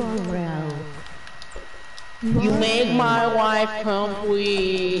 URL. You make my life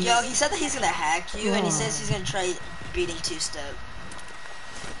complete. Yo, he said that he's gonna hack you, and he says he's gonna try beating two-step.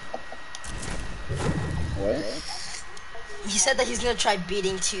 What? He said that he's gonna try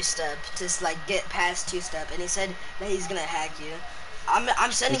beating two-step to like get past two-step, and he said that he's gonna hack you.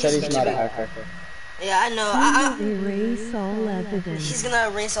 I'm sending He said his he's not a YouTube. hacker. Yeah, I know. Erase all evidence. He's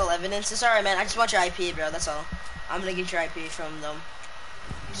gonna erase all evidence. It's alright, man. I just want your IP, bro. That's all. I'm gonna get your IP from them.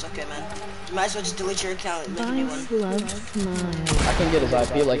 It's okay, man. You might as well just delete your account and make a new one. I can get his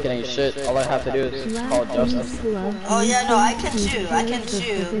IP like it ain't shit. All I have to do is call Justin. Oh yeah, no, I can too. I can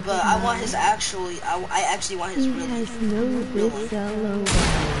too. But I want his actually. I actually want his real one.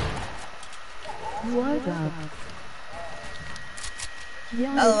 What up?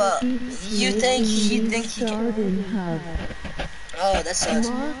 Oh, you think he can? Oh, that sucks.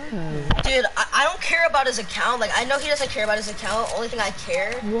 Dude, I don't care about his account. Like, I know he doesn't care about his account. Only thing I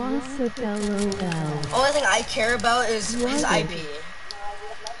care. Only thing I care about is his IP.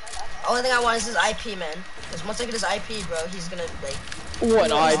 Only thing I want is his IP, man. Because once I get his IP, bro, he's gonna, like... What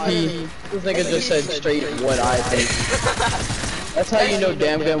IP? This nigga just said straight, what IP? That's how you know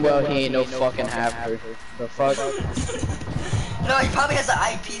damn good well he ain't no fucking hacker. The fuck? No, he probably has the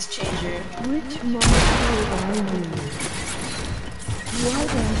IP's changer. Which module are you? What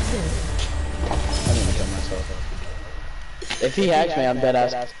is it? I need to kill myself. If he hacks me, I'm dead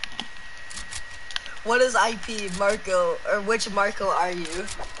ass. What is IP, Marco? Or which Marco are you?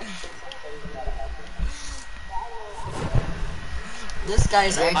 This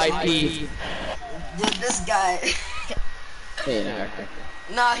guy's actually... IP. Dude, this guy... He ain't a hacker.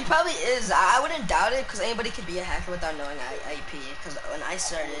 Nah, he probably is. I wouldn't doubt it, because anybody could be a hacker without knowing IP. Because when I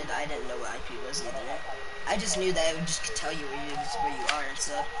started, I didn't know what IP was either. I just knew that it would just tell you where you are and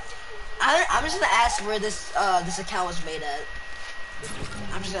stuff. I'm just gonna ask where this account was made at.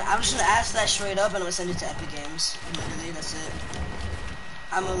 I'm just gonna ask that straight up, and I'm gonna send it to Epic Games. Literally, that's it.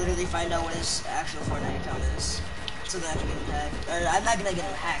 I'm gonna literally find out what his actual Fortnite account is, so that I can get him hacked. Or I'm not gonna get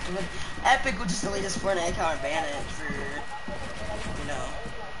him hacked. But Epic will just delete his Fortnite account and ban it for, you know,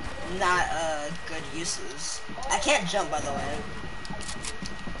 not good uses. I can't jump, by the way.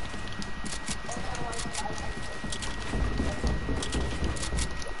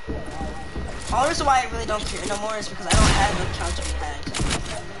 The only reason why I really don't care no more is because I don't have an account to be hacked.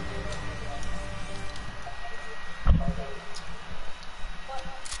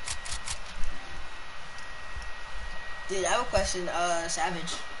 Dude, I have a question.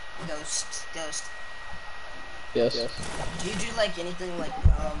 Savage, Ghost. Yes. Do you do like anything like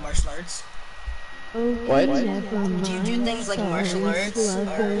martial arts? What? Do you do things like martial arts?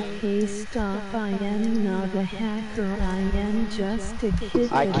 Okay, stop. I am not a hacker. I am just a kid.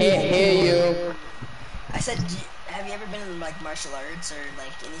 I can't hear you. I said, have you ever been in like martial arts or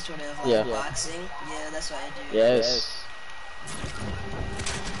like any sort of like boxing? Yeah, that's what I do. Yes.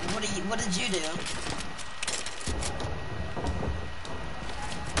 What did you do?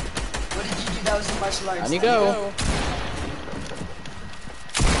 What did you do that was in martial arts? On you go.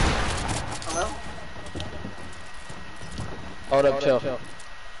 Hello? Hold up, chill.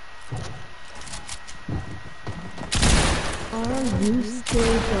 Are you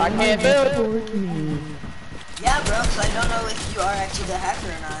still I can't build. support me? Yeah, bro, because I don't know if you are actually the hacker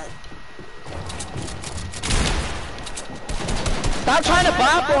or not. Stop trying to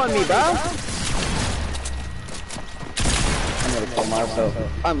bop on me, bro. I'm gonna kill myself.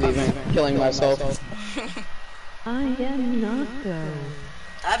 I'm leaving. Killing myself. I am not though.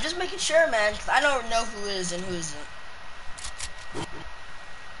 I'm just making sure, man, because I don't know who is and who isn't.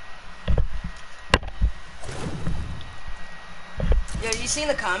 Yo, you seen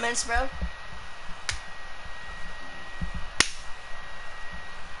the comments, bro?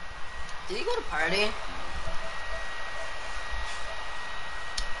 Did you go to party?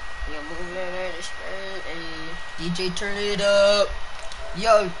 Yo, move there, DJ, turn it up.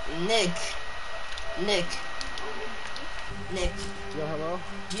 Yo, Nick. Yo, hello?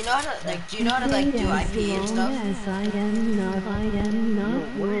 Do you know how to like do IP and stuff? Yes, I am not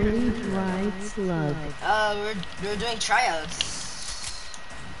worried, right, Slug? We're doing tryouts.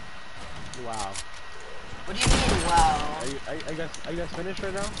 Wow. What do you mean, wow? Are you guys finished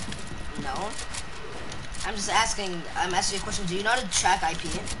right now? No. I'm asking you a question. Do you know how to track IP?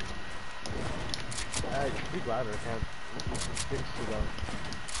 Speak louder, I can't. It's too loud.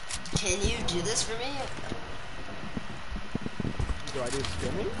 Can you do this for me? Do I do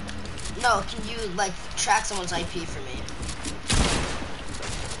skimming? No, can you like track someone's IP for me?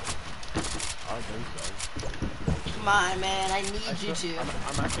 I don't think so. Come on, man. I need you to.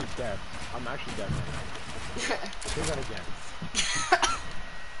 I'm actually dead. I'm actually dead right now. Do that again.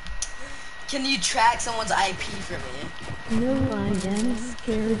 Can you track someone's IP for me? No, I am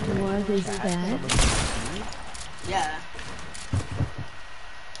scared. What is that? Yeah.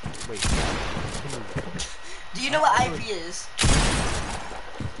 Wait. Do you know what IP is?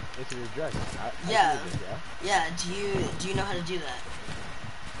 It's an address. Yeah. I yeah. Yeah. Do you know how to do that?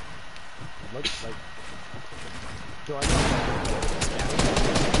 Looks like. Do I know?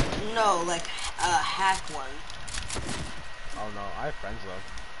 No, like hack one. Oh no, I have friends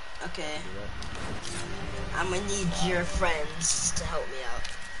though. Okay. Do that. I'm gonna need your friends to help me out.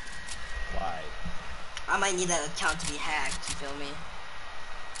 Why? I might need that account to be hacked. You feel me?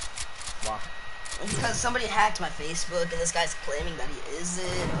 Why? Because somebody hacked my Facebook and this guy's claiming that he is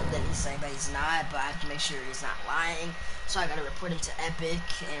it, but then he's saying that he's not, but I have to make sure he's not lying. So I gotta report him to Epic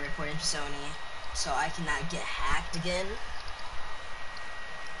and report him to Sony so I cannot get hacked again.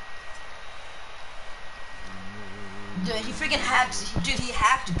 Dude, he freaking hacked, dude, he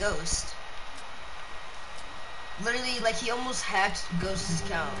hacked Ghost. Literally, like, he almost hacked Ghost's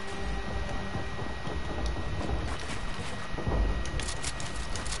account.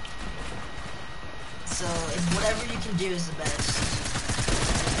 So, if whatever you can do is the best.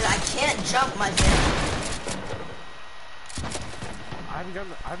 Dude, I can't jump, my family. I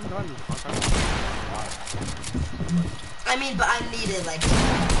haven't gotten this contact. I mean, but I need it, like,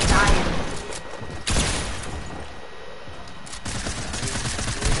 dire.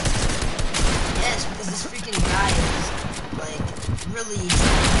 Yes, because this freaking guy is, like, really trying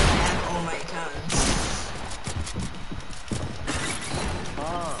to hack all my accounts.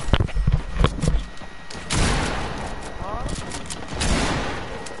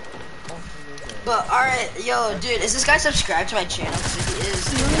 But, alright, yo, dude, is this guy subscribed to my channel? Because if he is...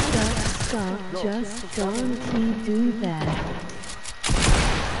 Stop, just don't he do that.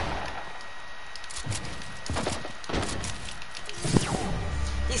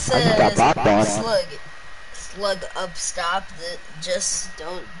 He says, slug up, stop, just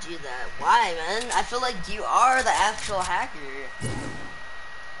don't do that. Why, man? I feel like you are the actual hacker.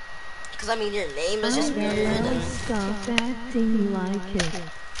 Because, I mean, your name is just weird. And... Stop acting like it.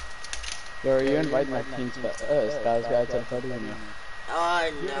 Yo, are you inviting my team Skies guy to the party or no?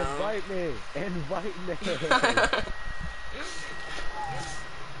 Oh, no. Yeah, invite me. Invite me.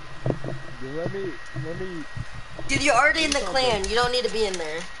 Let me. Dude, you're already in the clan. You don't need to be in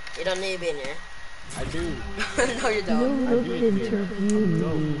there. You don't need to be in here. I do. No, you don't. No, interview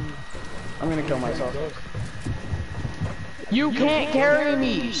me. I'm gonna kill myself. You can't carry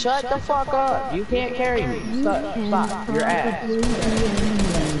me! Shut the fuck up! You can't carry me! Stop! Your ass!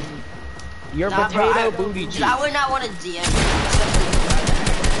 Your potato booty cheek! I would not want to DM you.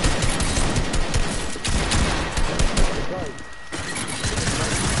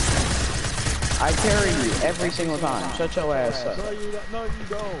 I carry you every single time. Shut your ass up. No, you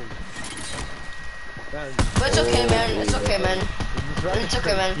don't. But it's okay, man. It's okay, man. It's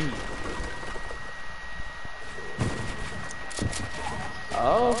okay, man.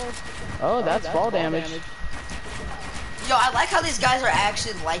 Oh, that's fall damage. Yo, I like how these guys are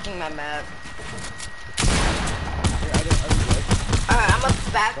actually liking my map. Alright, I'm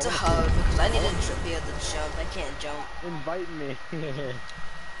back to hug because I need to be able to jump. I can't jump. Invite me.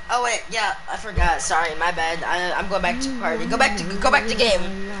 Oh wait, yeah, I forgot. Sorry, my bad. I'm going back to party. Go back to game.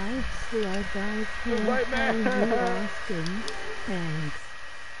 Invite me. Thanks.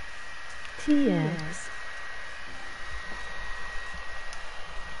 TX.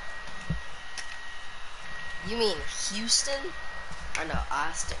 You mean Houston? Or no,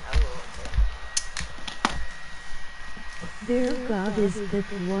 Austin. Oh, okay. Their god is that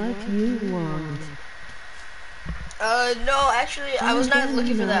what you want. No, actually, I was not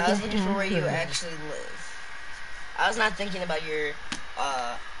looking for that. I was looking for where you actually live. I was not thinking about your,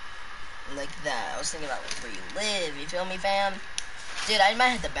 like that. I was thinking about like where you live. You feel me, fam? Dude, I might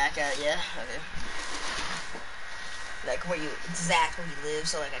have to back out. Yeah, okay. Like where you exactly live,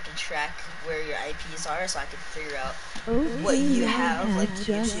 so like I can track where your IPs are, so I can figure out what you have, like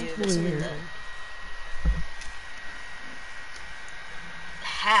YouTube or something like that.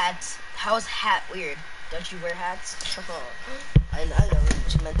 Hats? How is hat weird? Don't you wear hats? I know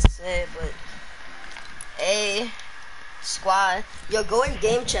what you meant to say, but hey, squad, yo, go in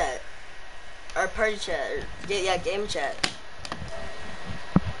game chat or party chat, or yeah, game chat.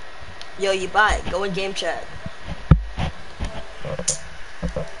 Yo, you bot, go in game chat.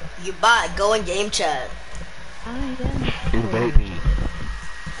 You bot, go in game chat. Invite me.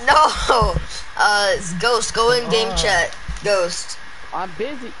 No, it's Ghost. Go in game chat, Ghost. I'm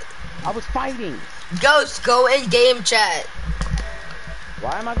busy. I was fighting. Ghost, go in game chat.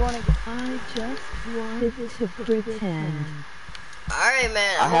 Why am I going in? I just wanted to pretend. Alright,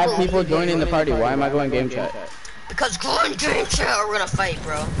 man. I have people joining the party. Why am I going game chat? Because go in game chat or we're gonna fight,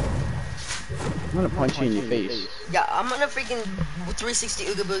 bro. I'm gonna punch you in your face. Yeah, I'm gonna freaking 360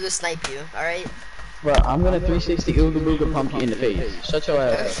 Ooga Booga snipe you, alright? Bro, I'm gonna 360 Ooga Booga pump you in the face. Shut your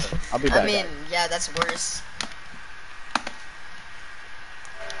ass up. I'll be back. I mean, yeah, that's worse.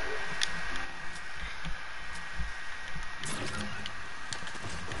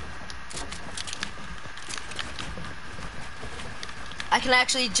 I can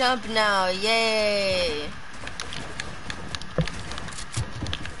actually jump now, yay!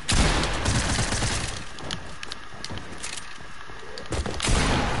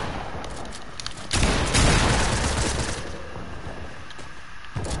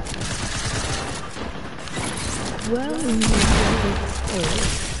 Well, in the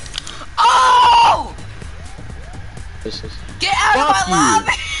Oh! Get out of Fuck my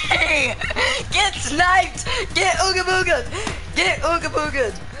lobby! Get sniped! Get Ooga Booga! Get Ooga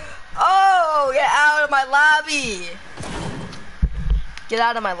Booga! Oh! Get out of my lobby! Get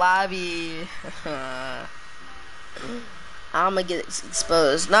out of my lobby! I'ma get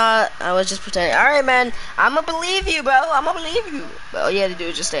exposed. Nah, I was just pretending. Alright, man. I'ma believe you, bro. I'ma believe you. But all you had to do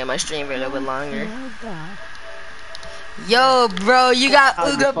is just stay on my stream for a little bit longer. Yo, bro, you got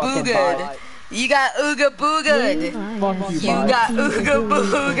Ooga Booga. You got Ooga Booga. Fuck you, You bot. got Ooga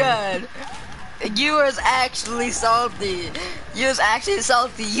Booga. You was actually salty. You was actually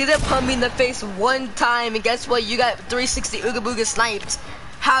salty. You didn't pump me in the face one time, and guess what? You got 360 Ooga Booga sniped.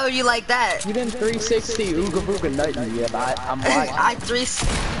 How do you like that? You didn't 360 Ooga Booga nothing yet. I'm blind.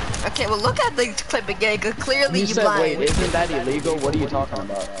 Okay, well look at the clip again, cause clearly you said, blind. wait, isn't that illegal? What are you talking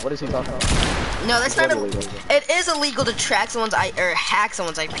about? What is he talking about? No, that's not illegal. It is illegal to track someone's or hack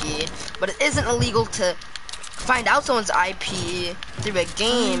someone's IP, but it isn't illegal to find out someone's IP through a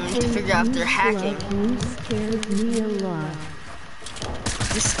game to figure out if they're hacking. You scared me a lot.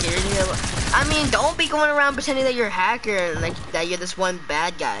 You scared me a lot. I mean, don't be going around pretending that you're a hacker and like that you're this one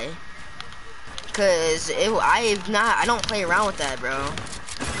bad guy. Cause I don't play around with that, bro.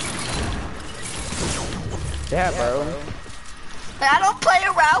 Yeah, bro. I don't play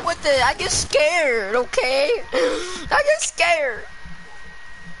around with it. I get scared, okay? I get scared.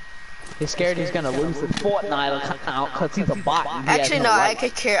 He's scared he's gonna lose his Fortnite account because he's a bot. Actually, no, I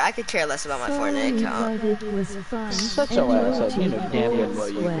could care less about my Fortnite account. But it was fun. Shut your ass up. You know damn good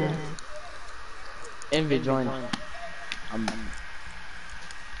what you do. Envy, join.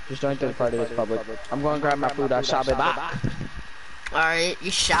 Just join to the party. It's public. I'm going to grab my food. I shall be back. Alright,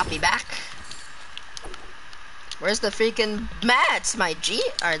 you shall be back. Where's the freaking mats, my G?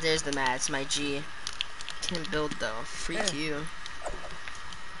 Alright, there's the mats, my G. Can't build though. Freak you.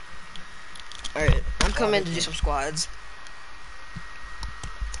 Alright, I'm coming to do some squads.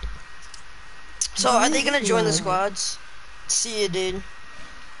 So, are they gonna join the squads? See you, dude.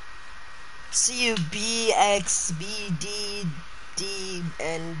 See you, B, X, B, D, D,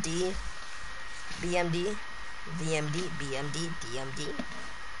 N, D, BMD, VMD, BMD, DMD,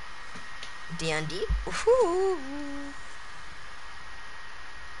 DND. Woohoo!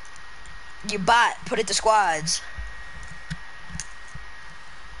 You bot, put it to squads.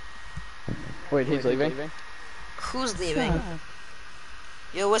 Wait, he's leaving? Who's leaving?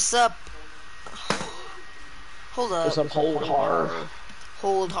 Yo, what's up? Hold up. What's up, hold hard?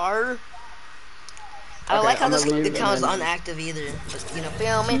 Hold hard. I don't Okay, like how I'm this gonna leave account is and then- unactive either. But, you know,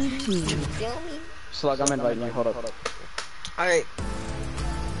 feel me? Feel me? Slug, I'm inviting you. Hold up. Alright.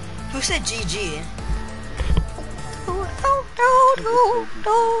 Who said GG?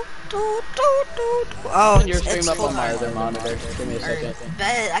 Oh, Your it's stream up hold on my hard. other monitor. Give me a second. Alright,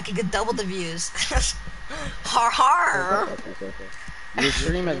 bet I could get double the views. Har har. Your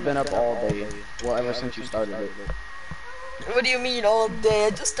stream has been up all day. Well, ever since you started it. What do you mean all day? I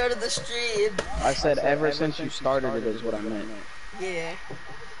just started the stream. I said ever since you started it is what I meant. Yeah.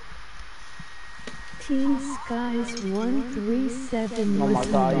 Team Skies 137 Oh was my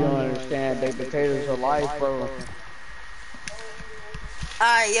god, you don't invited. understand. Baked potatoes are life, bro.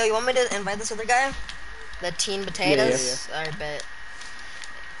 Alright, yo, you want me to invite this other guy? The Teen Potatoes? Alright, bet.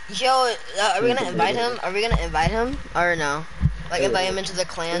 Yo, are we gonna invite him? Are we gonna invite him? Or no? Like, invite him into the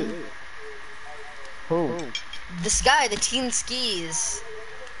clan? Who? This guy, the Teen Skis.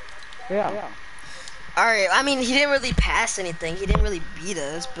 Yeah. Alright, I mean, he didn't really pass anything. He didn't really beat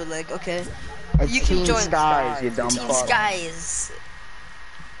us, but like, okay. It's You can Team join Skies, you dumb Teen fuck. Skies.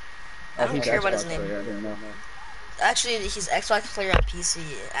 I don't He's care about his Xbox name. player, I didn't know. Actually, he's Xbox player on PC,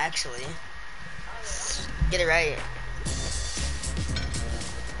 actually. Get it right.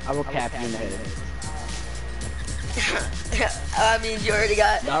 I will cap you in the head. I mean, you already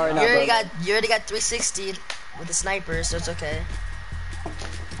got, Not right you now, already bro. got, you already got 360 with the sniper, so it's okay.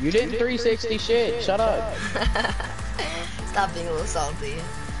 You didn't 360 shit. Shut up. Stop being a little salty.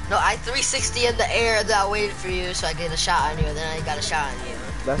 No, I 360 in the air, then I waited for you so I get a shot on you, and then I got a shot on you.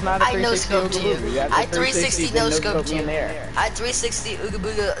 That's not a I 360 no-scoped Ooga Booga. you. have to I 360 then no-scoped me in you. there. I 360 Ooga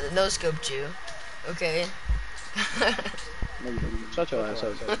Booga no-scoped you. Okay. Shut your ass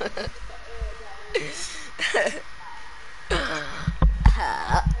up.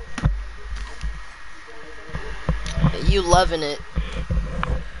 You loving it.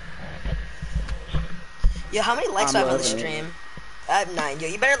 Yo, how many likes do I have on the stream? I have 9. Yo,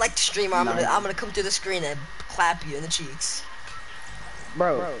 you better like the stream or I'm gonna come through the screen and clap you in the cheeks.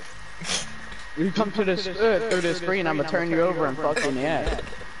 Bro. You come to this through the screen, I'm gonna turn you over and fuck you in the ass.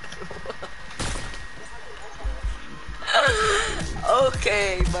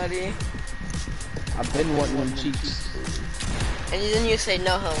 Okay, buddy. I've been wanting them cheeks. And then you say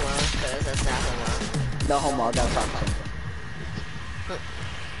no homo, because that's not homo. No homo, I gotta talk to him.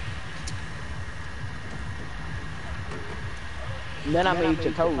 And then I'm gonna eat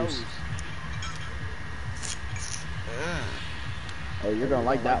your toes. Oh, you're gonna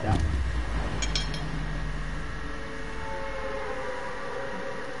like that one.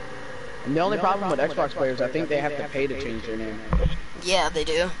 And the only problem with Xbox players, I think they have to pay to change their name. Yeah, they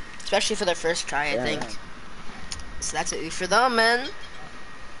do. Especially for their first try, I think. So that's a for them, man.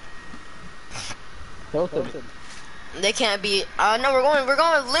 Both of them. They can't be. No, we're going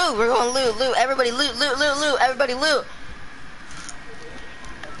loot. We're going loot. Everybody loot. Everybody loot.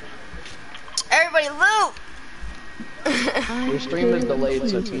 Everybody loot. Your stream is delayed,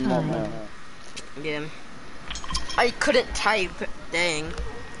 so team won't know. Yeah. I couldn't type. Dang.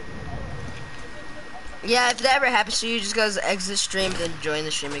 Yeah, if that ever happens to you, just go to exit stream, then join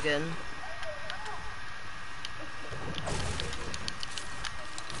the stream again.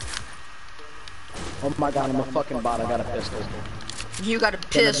 Oh my god, I'm a fucking bot, I got a pistol. You got a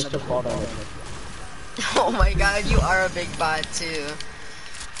pistol. Oh my god, you are a big bot too.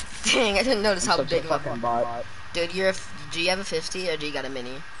 Dang, I didn't notice how big fucking bot. Dude, do you have a 50 or do you got a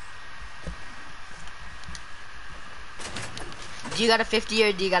mini? Do you got a 50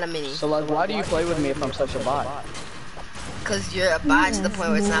 or do you got a mini? So like, why do you play with me if I'm such a bot? Cause you're a bot to the point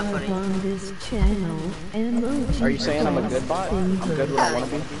where it's not funny. Are you saying I'm a good bot? I'm good where I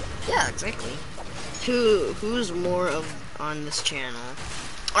want to be? Yeah, exactly. Who's more of on this channel?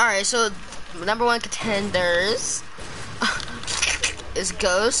 Alright, so number 1 contenders is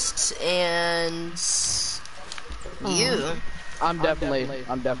Ghost and you. I'm definitely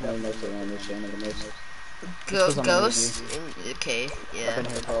mostly on this channel the most. Ghost. Okay, yeah. I've been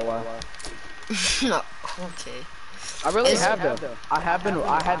here for a while. No, okay. I really have though. I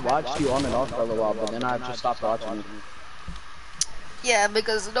had watched you on and off for a little while, but then I just stopped watching you. Yeah,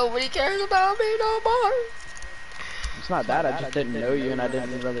 because nobody cares about me no more. It's not that, I just didn't know you and I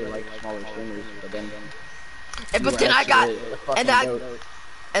didn't really like smaller streamers, but then I got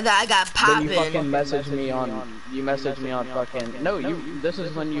popping. Then you fucking messaged me on fucking this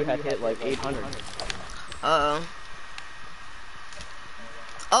is when you had hit like 800. Uh-oh.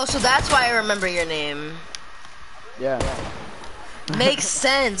 Oh, so that's why I remember your name. Yeah. Makes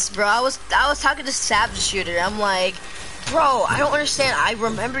sense, bro. I was talking to Savage Shooter. I'm like, bro, I don't understand. I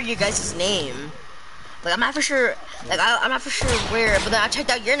remember your guys' name. Like, I'm not for sure. Like, I'm not for sure where. But then I checked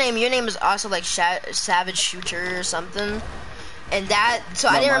out your name. Your name is also like Savage Shooter or something. And that, so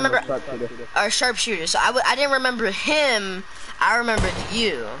no, I didn't remember. Or Sharpshooter. So I didn't remember him. I remembered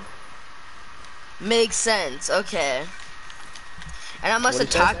you. Makes sense. Okay. And I must have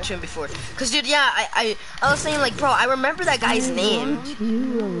talked to him before. Cause dude, yeah, I was saying like, bro, I remember that guy's name.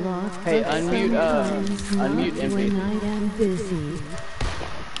 Hey, unmute MP.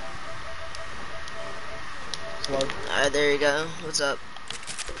 Alright, there you go. What's up?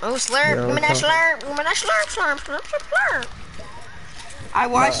 Oh, slurp, give me that slurp, give me that slurp. I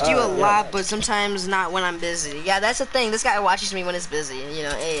watched you a lot, but sometimes not when I'm busy. Yeah, that's the thing. This guy watches me when it's busy. You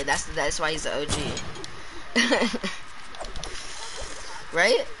know, hey, that's why he's the OG.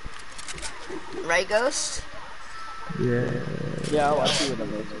 Right? Right, Ghost? Yeah. Yeah, I watched you when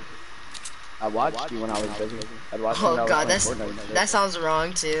I was busy. I watched you when I was busy. Oh god, that sounds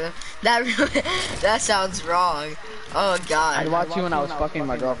wrong too. That sounds wrong. Oh god. I'd watch you when I was fucking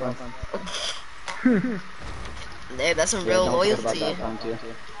my girlfriend. Hey, that's some real loyalty.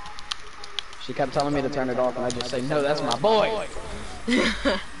 She kept telling me to turn it off, and I just say, no, that's my boy.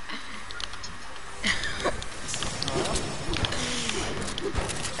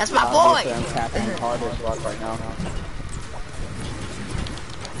 That's my boy. I'm tapping hard as fuck right now.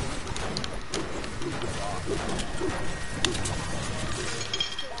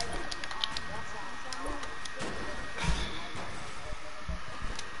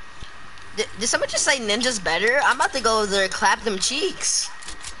 Did someone just say Ninja's better? I'm about to go over there and clap them cheeks.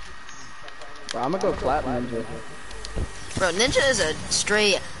 Bro, I'm gonna go clap Ninja. Bro, Ninja is a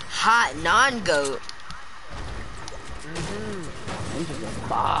straight hot non-goat. Ninja's a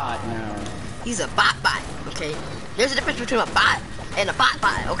bot now. He's a bot, okay? There's a difference between a bot and a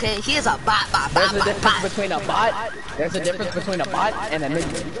bot, okay? He is a bot. There's a difference between a bot. There's a difference between a bot and a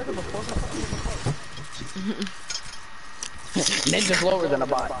ninja. Ninja's lower than a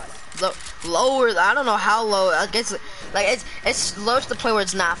bot. Lower, I don't know how low. I guess like it's low to the point where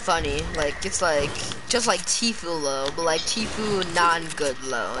it's not funny. Like it's like just like Tfue low, but like Tfue non-good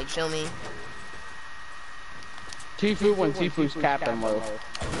low. You feel me? Tfue when Tfue's captain low.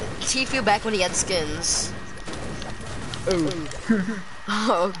 Tfue back when he had skins. Ooh.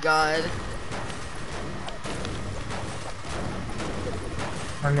 Oh god.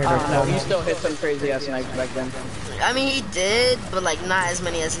 No, he still hit some crazy ass snipes back then. I mean, he did, but like not as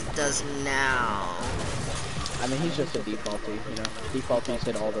many as he does now. I mean, he's just a defaulty, you know. Defaulties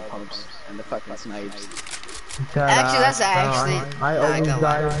hit all the pumps and the fucking snipes. Actually, that's actually. I always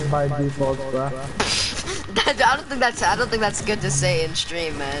die by default, bro. I don't think that's good to say in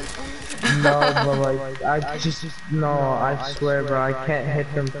stream, man. No, but like, I swear, bro, I can't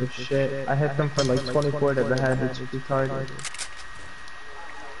hit them for shit. I hit them for like 24 to the head, it's retarded.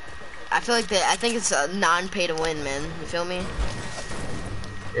 I feel like I think it's a non-pay to win, man. You feel me?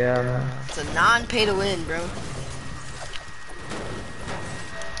 Yeah, man. It's a non-pay to win, bro.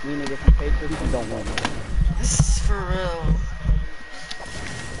 Meaning if you pay for it, you don't win. This is for real.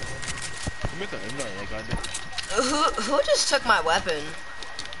 Who just took my weapon?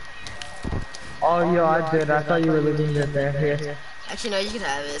 Oh, yo, I did. I thought you were leaving it there. Here. Actually, no, you can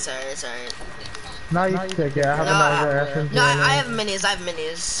have it. It's alright. No, you can take it. I have another FMG. No, I have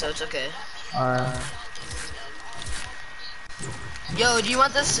minis, so it's okay. Alright. Yo, do you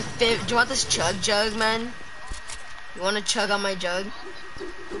want this chug jug, man? You want to chug on my jug?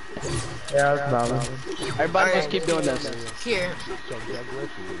 Yeah, that's valid. Everybody just keep doing this. Here.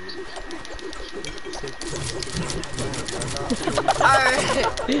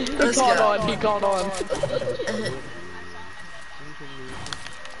 Alright. Let's go. He called on.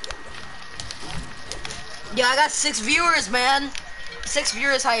 Yo, I got 6 viewers, man. 6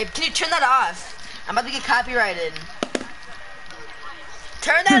 viewers hype. Can you turn that off? I'm about to get copyrighted.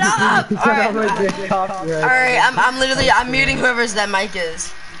 Turn that off! Alright, I'm muting whoever's that mic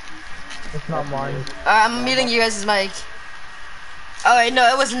is. It's not mine. I'm muting you guys' mic. Oh wait, no,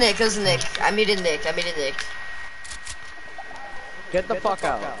 it was Nick, I muted Nick. Get the fuck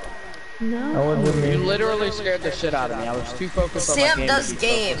out. No. You literally scared the shit out of me. I was too focused on my game. Sam does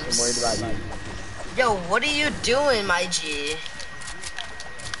games. I'm worried about you. Yo, what are you doing, my G?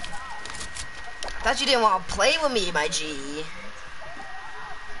 Thought you didn't want to play with me, my G.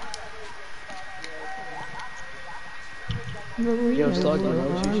 Yo,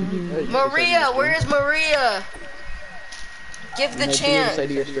 Slug-gaming. Maria, where's Maria? Give the chance. Say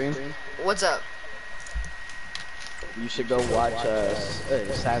to your stream, What's up? you should go watch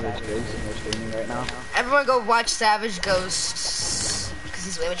Savage Ghost, and they're streaming right now. Everyone go watch Savage Ghosts, because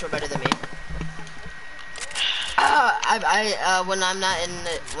he's way much more better than me. When I'm not in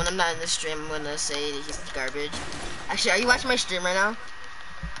the stream, I'm gonna say he's garbage. Actually, are you watching my stream right now?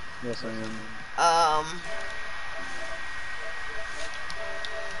 Yes, I am.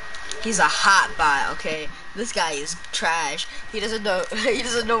 He's a hot bot, okay? This guy is trash. He doesn't know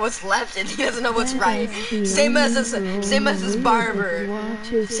what's left and he doesn't know what's right. Same as his barber.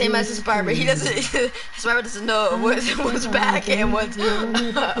 Same as his barber. He doesn't his barber doesn't know what's back and what's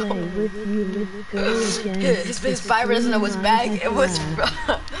his barber doesn't know what's back and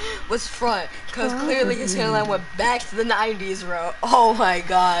what's front. Cause clearly his hairline went back to the 90s, bro. Oh my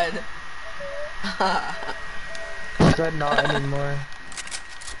god. Said not anymore.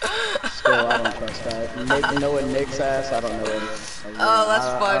 Still, I don't trust that. You know what Nick's ass? I don't know what. Oh, that's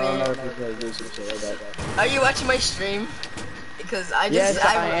funny. I don't know if he's gonna do some shit like that. Are you watching my stream? Because I Yes,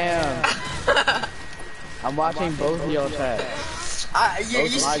 I am. I'm watching both of y'all chat. You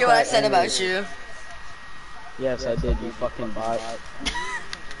see what I said about you? Yes, I did. You fucking bot.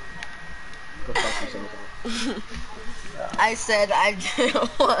 Go fuck yourself. I said I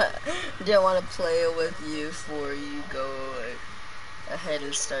didn't want to play with you before you go ahead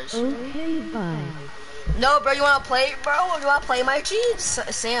and start streaming. Okay, bye. No, bro, you want to play, bro? You want to play my cheats?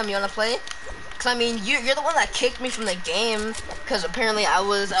 Sam, you want to play? Cause I mean, you're the one that kicked me from the game. Cause apparently I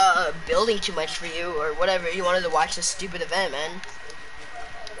was building too much for you or whatever. You wanted to watch this stupid event, man.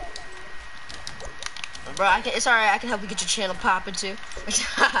 Bro, it's alright. I can help you get your channel popping too.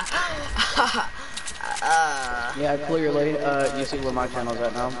 Yeah, clearly. You see where my channel's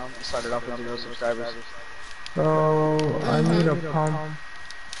at now. Started off with 0 subscribers. So I need a pump.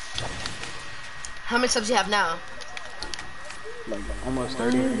 How many subs you have now? Like almost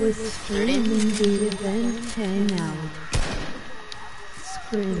I 30. was streaming the event hangout.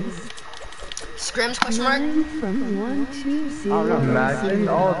 Sprints. Scrims question mark? 9 from 120. Imagine.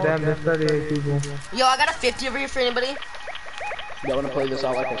 Oh damn, there's 38 people. Yo, I got a 50 over here for anybody. Y'all wanna play this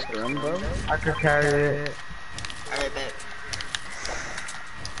out like a scrim, bro? I could carry it. Alright, bet.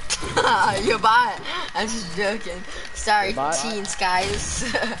 You're bot. I'm just joking. Sorry, teens, guys.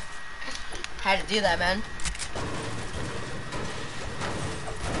 Had to do that, man.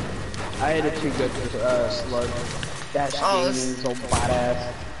 I had it too good for Slug-gaming, so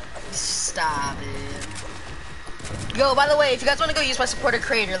badass. Stop it. Yo, by the way, if you guys want to go use my supporter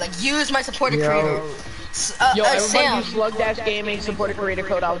creator, like use my supporter creator. Yo, everybody Sam. use Slug-gaming supporter creator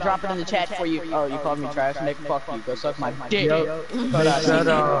code. I'll drop it in the chat for you. Oh, you called me trash, Nick? Fuck you. Go suck my dick. Yo,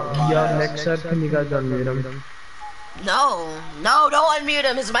 Nick said, can you guys unmute him? No, don't unmute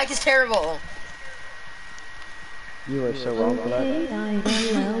him. His mic is terrible. You are so wrong for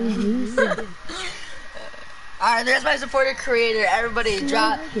that. Alright, there's my supporter creator. Everybody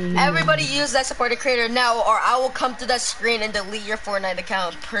use that supporter creator now, or I will come to that screen and delete your Fortnite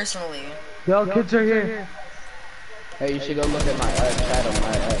account personally. Yo, kids are here. Hey, you should go look at my chat on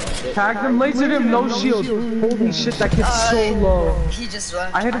my shit. Tag them, lasered him, no shield. Holy shit, that kid's so low. He just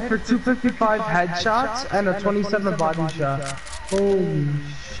left. I hit it for 255 headshots and a 27 body shot. Holy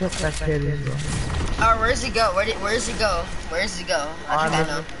shit, that kid is low. Oh, where does he go? Where does he go? Where does he go? I think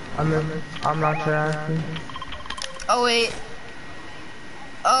I know. I'm not sure actually. Oh wait.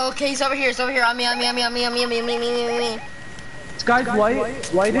 Oh, okay, he's over here. He's over here. On me. This guy's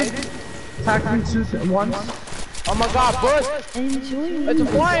whited. Tagged him once. Oh my god, Bush! It's a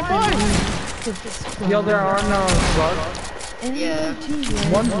flying bush! Yo, there are no slugs. Yeah.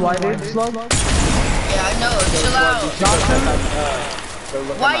 One's whited slug. Yeah, I know. Chill out.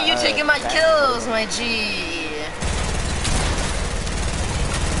 Why are you taking my kills, my G?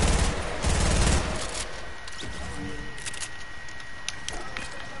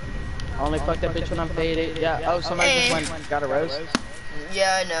 Only fuck that bitch when I'm faded. Yeah. Oh, somebody just got a roast.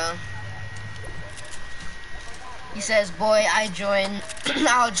 Yeah, I know. He says, "Boy, I join.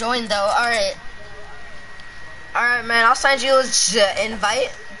 I'll join though." All right, man. I'll send you an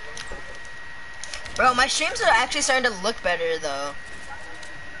invite. Bro, my streams are actually starting to look better though.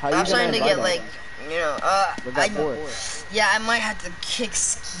 I'm starting to get like, you know, yeah, I might have to kick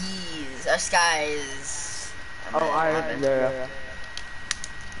skies. Yeah.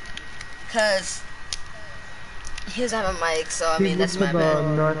 Cause he doesn't have a mic, so I mean that's my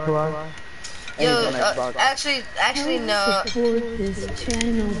bad. Yo, actually no.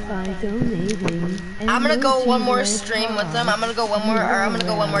 I'm gonna go one more stream with them. I'm gonna go one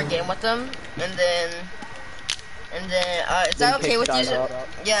more game with them, and then, is that okay with you?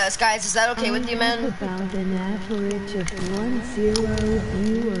 Yes, guys, is that okay with you, man? About an average of 10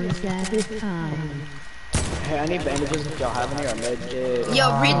 viewers at a time. Hey, I need bandages if y'all have any or medkit.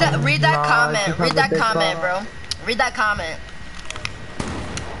 Yo, read that comment. Read that comment, bro. Read that comment.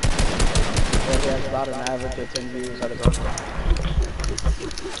 Yeah, it's about an average of 10 views at a time.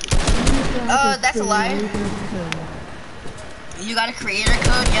 That's a lie. You got a creator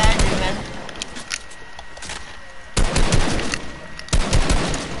code? Yeah, I do, man.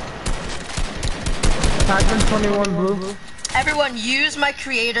 Tag 21 blue. Everyone, use my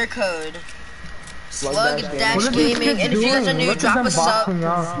creator code. Slug-gaming. And if you guys are new, drop a sub.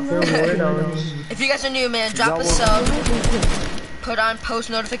 If you guys are new, man, drop a sub. Put on post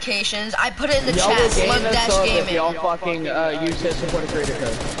notifications. I put it in the chat. Slug-gaming. Y'all fucking use his supporter creator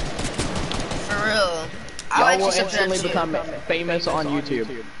code. For real. Y'all will instantly become famous on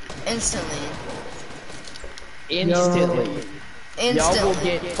YouTube. Instantly. Y'all will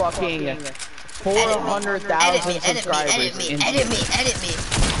get fucking 400,000 subscribers. Edit me.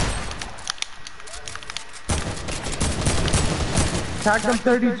 Tag them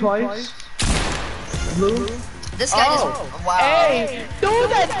 30 twice. Blue. This guy is wow. Hey, do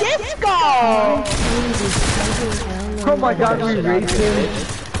the disco! Oh my god, we racing.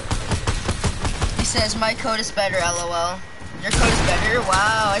 He says my code is better, lol. Your code is better?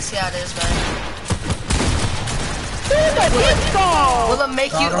 Wow, I see how it is, man. Do the disco! Will it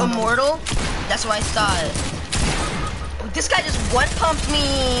make you immortal? That's what I thought. This guy just one-pumped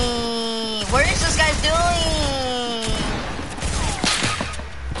me. What is this guy doing?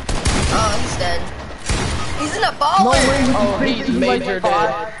 Oh, he's dead. He's in a ball. No way, he's major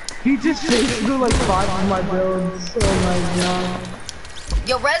dead. He just chased through like 5 of my builds. Oh my god.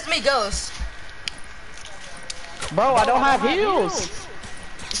 Yo, res me, Ghost. Bro, I don't have heals.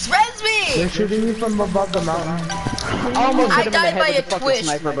 Res me! They're shooting you from above the mountain. I almost I hit him in the died head by with a a fucking twitch.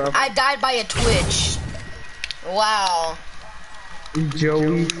 sniper, bro. I died by a twitch. Wow.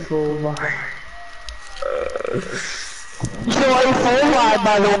 Joey full line. Joey full line,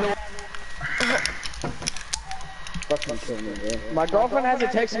 by the way. Fucking kill me, bro. My girlfriend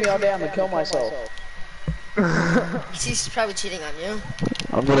hasn't texted me all day. I'm gonna kill myself. She's probably cheating on you.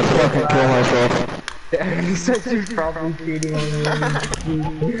 I'm gonna fucking kill myself. He said she's probably cheating on you. I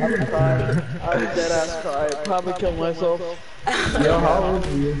would cry. I would dead ass cry. Probably kill myself. Yo, how old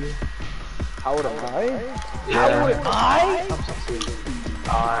are you? How would I? How would I?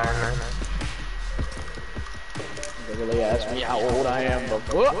 They really asked me how old I am, but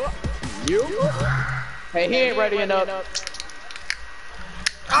what? You? Hey, he ain't ready enough.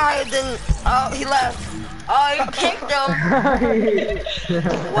 I didn't. Oh, he left. Oh, you kicked him.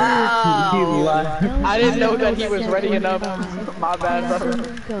 Wow. I didn't know that he was ready enough. My bad, bro.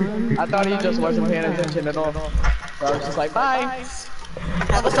 I thought he just wasn't paying attention at all. So I was just like, bye.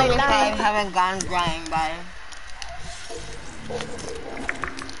 Episode 5 haven't gone drying by.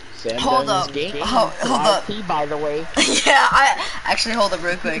 Hold up. Hold up. By the way. Yeah, I actually hold up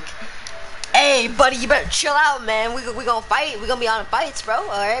real quick. Hey, buddy, you better chill out, man. We gonna fight. We gonna be on fights, bro. All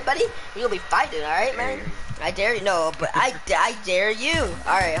right, buddy. We gonna be fighting. All right, man. I dare you. No, but I dare you.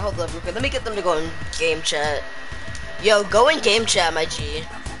 All right, hold up real quick. Let me get them to go in game chat. Yo, go in game chat, my G.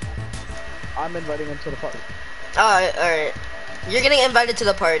 I'm inviting him to the party. All right. You're getting invited to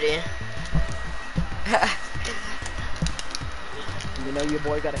the party. You know your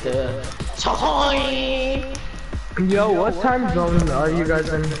boy got a hit. Toy. Yo, what time zone are you guys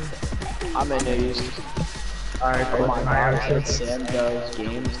in? I'm in the East. Alright, Oh my god, Sam does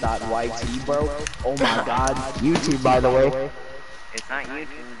games.yt, bro. Oh my god, YouTube, by the way. It's not YouTube.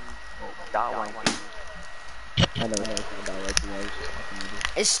 Dot YT. I never know anything about YT. I was just fucking with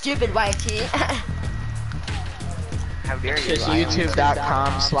you. It's stupid, YT. How dare you? Just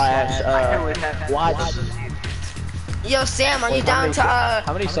youtube.com/watch. Yo, Sam, are you Wait, down to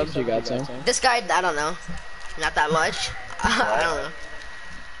how many subs you got, Sam? this guy? I don't know. Not that much. I don't know.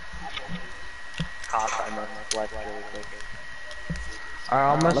 Cough, I must flex really quick.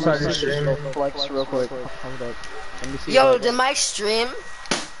 Alright, I'm gonna start the Just stream. go flex real quick. Hold up. Let me see. Yo, did my stream?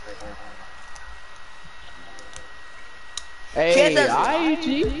 Hey,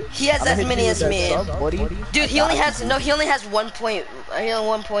 He has as many as me. Dude, he only has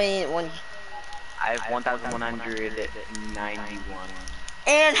 1.1. I have 1,191.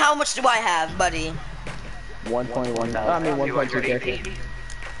 And how much do I have, buddy? 1.1. I mean 1.2k.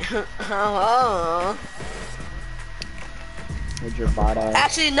 Oh. With your bot ass.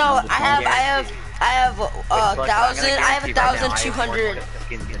 Actually, no. I have 1,200.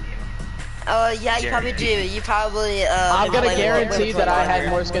 Yeah, you probably do. You probably. I'm gonna guarantee that I had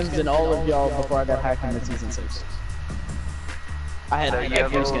more skins than all of y'all before I got hacked in the season 6. I had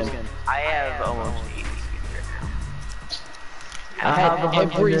every skin. I have almost 80 skins right now. I had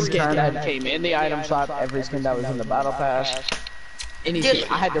every skin that came in the item shop, every skin that was in the battle pass. Any skin.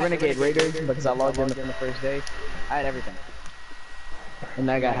 I had the Renegade Raider because I logged in from the first day. I had everything.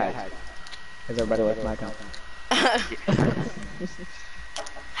 And I got hacked. Because everybody liked my account.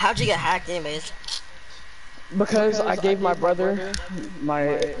 How'd you get hacked, anyways? Because I gave my brother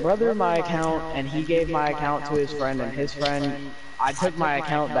my account, and he gave my account to his friend, and his friend, I took my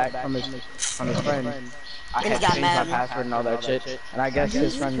account back from his friend. I had changed my password and all that shit, and I guess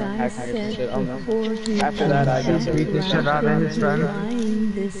his friend hacked me or some shit. I don't know. After that, I guess Beat the shit out of his friend.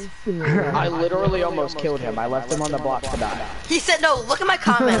 I literally almost killed him. I left him on the block to die. He said, "No, look at my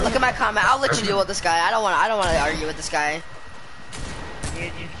comment. Look at my comment. I'll let you deal with this guy. I don't want to argue with this guy."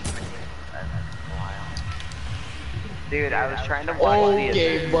 Dude, I was trying to watch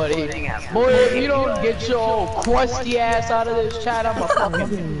okay, buddy. Boy, if you don't get your crusty ass out of this chat, I'ma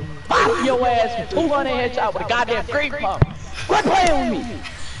fucking pop your ass with 200 headshot with a goddamn green pump. Quit playing with me.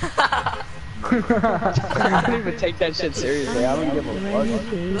 I don't even take that shit seriously. I don't give a fuck.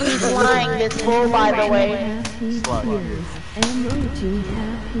 He's lying this fool, by the way. Emoji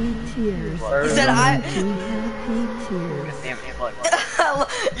happy tears. He said,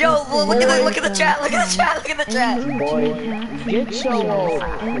 Yo, look at the chat. Look at the chat. Look at the chat. Boy, get your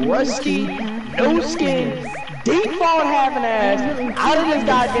rusty, no skin, default having ass out of this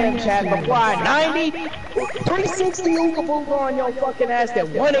goddamn chat before I 90, 360 ooga booga on your fucking ass,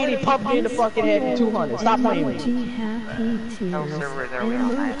 then 180 pumped me in the fucking head and 200. Stop playing with me. No servers are we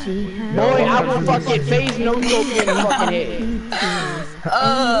on that? Boy, I will fucking phase no scope you in the fucking head.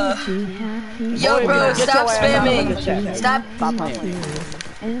 Yo, Boy, bro, get stop your ass out of spamming. the chat. Stop. Stop playing with me.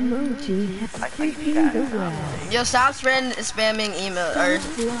 Yo, stop spamming email or.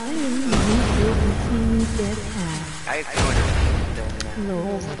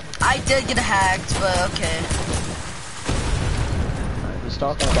 I did get hacked, but okay. He's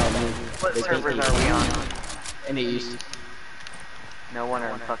talking about me. What servers are we on? In the east. No one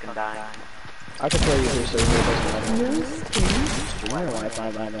are fucking dying. I can play you this server, it doesn't matter. Why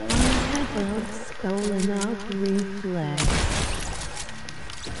Wi-Fi by now? Stolen up reflex.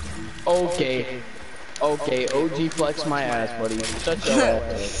 Okay. Okay, OG flex my ass, buddy. Shut your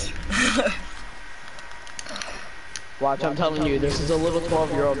ass up. Watch, I'm telling you, this is a little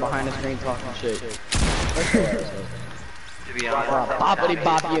 12-year-old behind the screen talking shit. Shut your ass up. To be honest, Boppity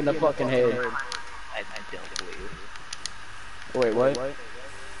bop you in the fucking head. I don't believe. Wait, what?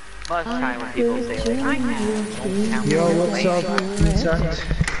 Most time when people say like, I know. Yo, what's up?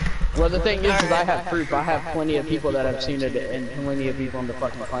 Well, the thing is I have proof. I have plenty of people that have seen it, and plenty of people in the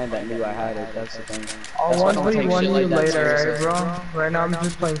fucking clan that knew I had it. That's the thing. I'll That's why I don't take 1v1 shit you like that later, seriously. bro. Right now I'm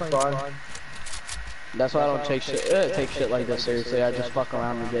just playing squad. That's why I don't take shit like this seriously. I just fuck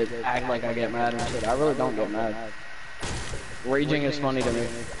around and act like I get mad and shit. I really don't get mad. Raging is funny to me,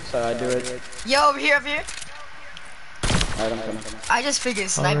 so I do it. Yo, over here, over here. Alright, I'm coming. I just figured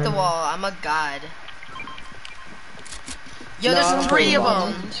snipe the wall. I'm a god. Yo, No, there's I'm 3 of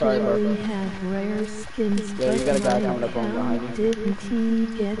playing them. Sorry, bro. We have rare skins, Yeah, you got a guy coming up on behind you. didn't he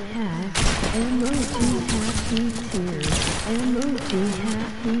get hacked? Emoji happy tears. Emoji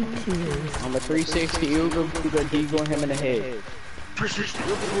happy tears. I'm a 360 Uber, Deagle him in the head.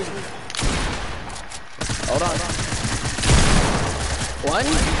 Hold on. 1.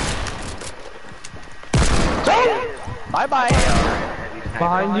 2. Bye bye.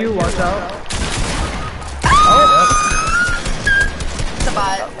 Behind you, watch out. It's a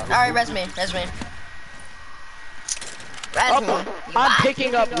bot. Alright, res me. Res me. Res me. I'm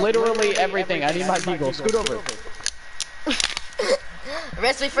picking up literally everything. I need my Deagle. Scoot over.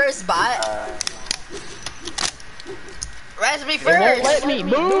 Res me first, bot. Res me It won't first. let me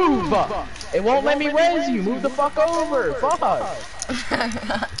move. It won't let me res you. Move the fuck over. Fuck.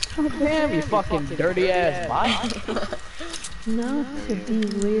 Oh, damn, you fucking dirty ass bot. Not to be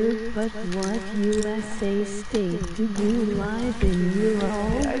weird, but what USA state do you live in? You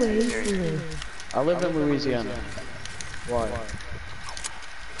always live. I live in Louisiana. Why?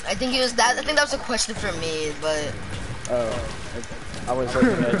 I think it was that. I think that was a question for me, but Oh, I was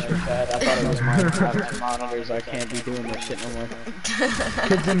looking at your chat. I thought it was mine. I have 2 monitors. I can't be doing this shit no more.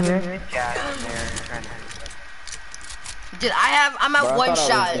 Kids in here. dude, I'm at Bro, one I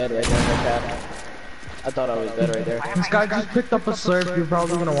shot. thought I was dead right there. This guy just picked up a slurp. You're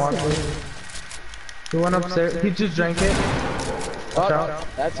probably gonna want it. He went upstairs. He just drank it. Watch out. Oh,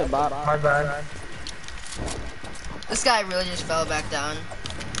 that's a bot. My bad. This guy really just fell back down.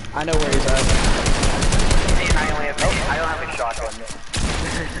 I know where he's at. I don't have a shotgun.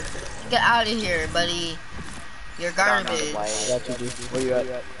 Get out of here, buddy. You're garbage. I got you, G. Where you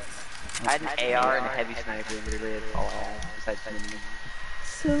at? I had an AR and a heavy sniper, literally that's all I had, besides enemy.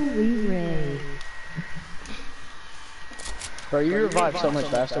 So we raid. Bro, you revive so much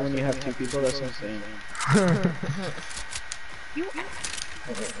faster when you have 2 people. That's insane.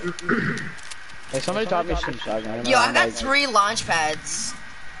 Hey, somebody taught me some shotgun. Yo, I got 3 launch pads.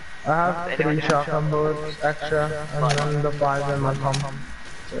 I have 3 shotgun bullets extra, and then the 5 in my pump.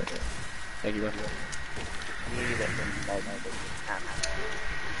 Thank you, bro.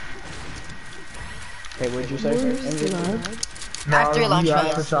 Hey, what'd you say? I have 3 launch you asked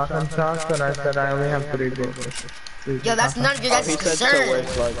the pads. shotgun shots, and I said I only have 3 bullets. Yo, that's none of your guys' He said so, concern. where's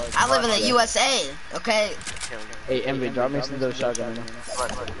Slug? I live in the USA, okay? Hey, Envy, drop me some of those shotgun.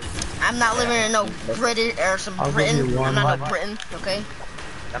 I'm not living in no British or some I'll give Britain. you one. I'm not no Britain, okay?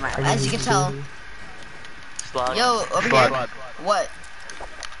 As you can tell. Slug. Yo, over here. What?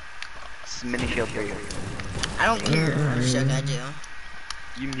 It's mini shield for you. I don't care. Shit, I do.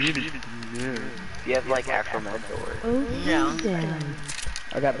 You need it. You have like actual meds or No. Down.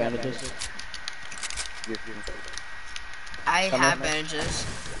 I got bandages. I have bandages.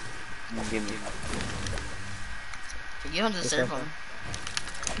 give me. You don't deserve them.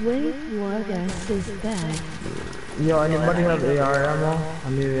 Wait, what else is that? Yo, anybody have AR ammo? I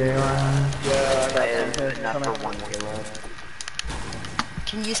need AR ammo. Yeah, I got Enough for 1 kilo.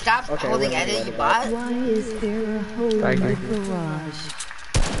 Can you stop Okay, holding we're gonna edit, do you that. bot? Why is there a hole in the garage?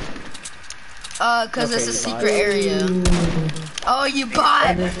 Cause Okay, it's a you secret bot. area. Oh, you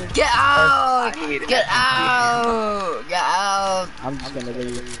bot! Get out! Get out! Get out! I'm just gonna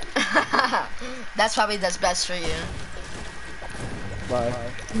leave. That's probably that's best for you. Bye.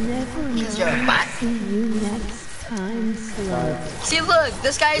 Never Cause you're a mind. bot. See you next time, Slug. See, look,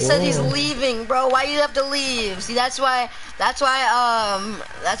 this guy said he's Whoa. leaving, bro. Why you have to leave? See, that's why,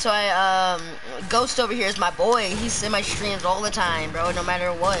 Ghost over here is my boy. He's in my streams all the time, bro, no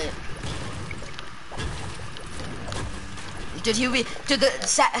matter what. Dude,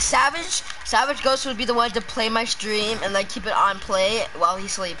 Savage Ghost would be the one to play my stream and like keep it on play while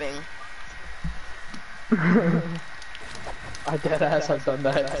he's sleeping. I deadass have done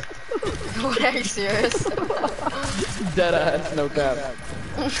that. What, are you serious? Deadass, no cap.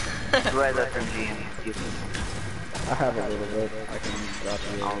 Right up from GM. I have a little bit. I can drop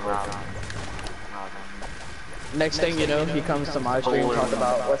you a Oh, little wow. bit. Next thing you know, he comes to my stream and talk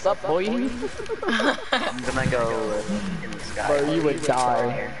about, what's up, boy? I'm gonna go in the sky. Bro, you would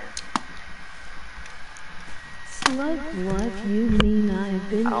die. Slug, what you mean? I've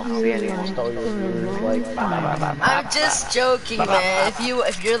been I don't see here anyone like stole your for a viewers, long like, time. I'm just joking, man.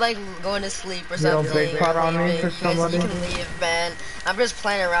 If you're like going to sleep or You know, something, big pot or on me leaving, for you somebody? can leave, man. I'm just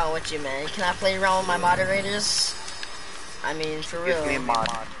playing around with you, man. Can I play around with my moderators? I mean, for real. Give me a mod.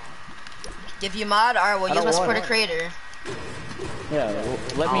 Give you mod? Alright, well, I use my don't want supporter it. creator. Yeah, well,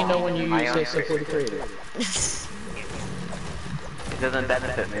 let me know when you My use own this support creator. It doesn't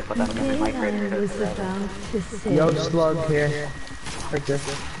benefit me, but I'm gonna my Okay, creator I code was for that. about to say. Yo, Slug here. Right there.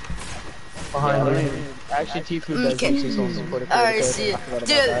 Behind you. Actually, Tifu does Okay. use his own support creator. Alright, code. see. I forgot about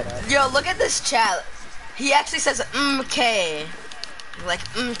Dude, that. yo, look at this chat. He actually says MK. Like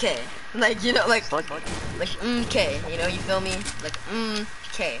MK. Like, you know, like MK. You know, you feel me? Like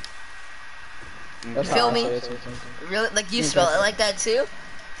MK. That's Feel how I me? say it sometimes. Really? Like, you spell it like that too?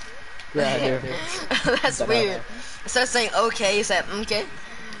 Yeah, I do. That's weird. Instead of saying okay, you said MK.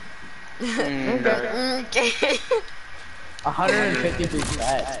 Okay. 153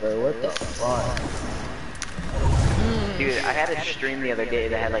 stats, bro. What the fuck? Dude, I had a stream the other day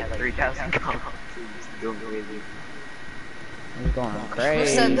that had like 3,000 comments. Doing crazy. I'm going crazy. Who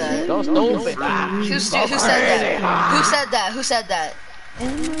said that? Don't stupid. Who said that? Who said that? Who said that?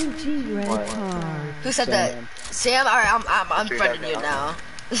 Emoji red card. Who said that? Sam? Alright, I'm friending you now.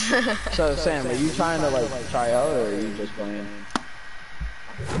 So Sam, are you trying to like try out, or are you just playing?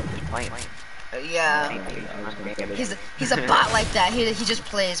 Yeah. He's a bot like that. He just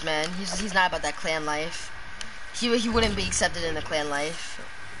plays, man. He's not about that clan life. He wouldn't be accepted in the clan life.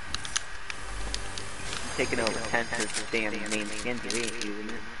 Taking over 10 to damn main skin using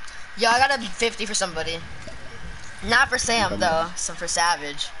it. Yo, I got a 50 for somebody. Not for Sam though. Some for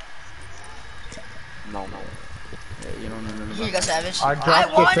Savage. No. You don't know. Here you go, Savage. I I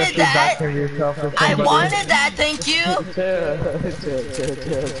dropped wanted 50 back that. to yourself or I somebody. wanted that. Thank you. Chill.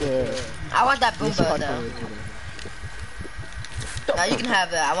 I want that Boomba though. No, you can have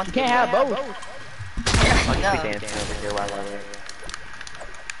that. I want the Can't Boomba. have both. I'll just No. be dancing over here while I wait.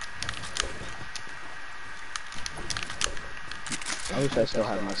 I wish I still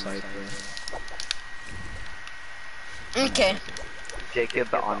had my sight. Okay.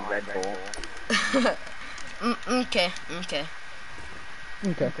 Jacob on Red Bull. Okay. Okay.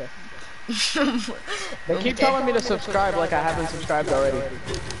 They keep telling me to subscribe like I haven't subscribed already.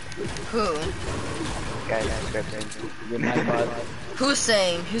 Who? Guys, subscription. Youarelit. Who's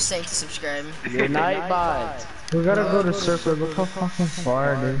saying to subscribe? Youarelit. We gotta go to circle. Look how fucking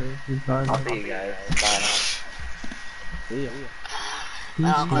far it is. I'll see you guys. Bye. See ya.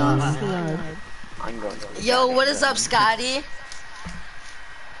 Slug. I'm going to Yo, what is up, Scotty?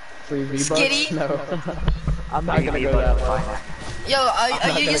 Free V-Bucks? Skitty? No. I'm not gonna go that far. Yo, are you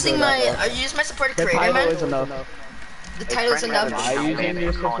gonna using go my that far. supported The creator, title man? is enough. The title's friend enough. has Am I using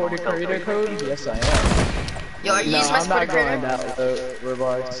your supported creator code? Yes, I am. Yo, are you No, using my I'm not supported going creator? down with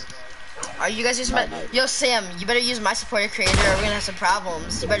Roblox. Are you guys using my? Yo, Sam, you better use my supported creator, or we're gonna have some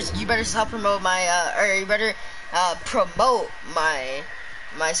problems. You better help promote my or you better promote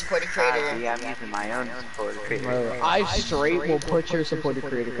my supported creator. Yeah, I'm using my own supported creator. Bro, I straight will put your supported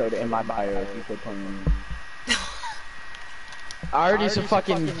creator code in my bio if you put playing. I already should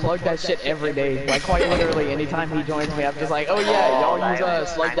fucking plug that shit every day. Like quite literally, anytime he joins me, I'm just like, oh yeah, y'all use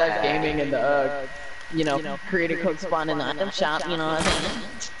Slug-gaming and the you know, creator code spawn in the item shop. You know what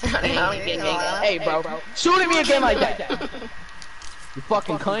I mean? Hey, bro, shoot at me again like that. You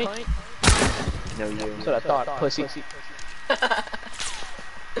fucking cunt. No, you. That's what I thought, pussy.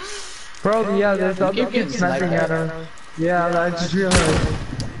 Bro, yeah, there's other keep getting kids sniping sniped at us. Yeah, I just realized.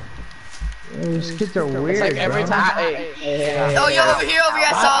 These kids are weird. It's like every bro. time. Hey. Oh, yo, over here.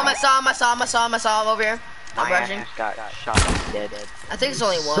 I saw him over here. I'm My rushing. ass got shot dead. I think it's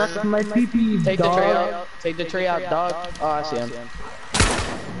only one. Suck my pee-pee, Take the dog. tree out. Take the tree out, dog. Oh, I see him.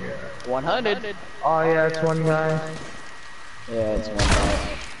 100. Oh yeah, it's one guy. Yeah, it's one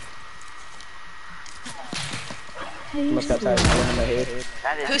guy. Hey, Must got tired of in the head.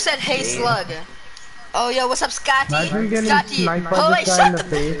 That is Who said hey insane. slug? Oh, yo, what's up, Scotty? Imagine getting Scotty, sniped by holy this guy in shut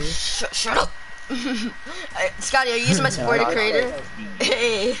the face. Shut up. Scotty, are you using my supported creator?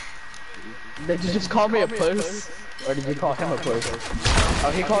 Hey. Did you just call me a puss? Or did you call him a puss? Oh,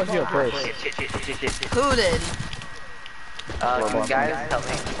 he calls you a puss. Shit. Who did? Can you guys help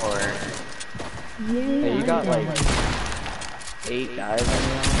me? Or... Hey, you got like 8 guys on you.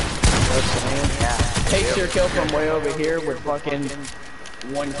 Yeah. Takes your kill from way over here with fucking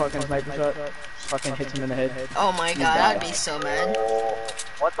one fucking sniper shot. Just fucking hits him in the head. Oh my god, I'd be so mad.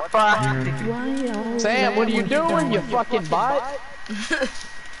 What the fuck? Sam, what are you doing, you fucking bot?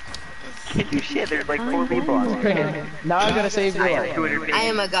 Can't do shit, there's like 4 people on screen. Now I gotta save you. I have 200 I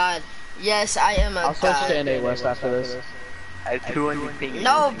am a god. Yes, I am a I'll switch to god. NA West after this. I have 200 ping.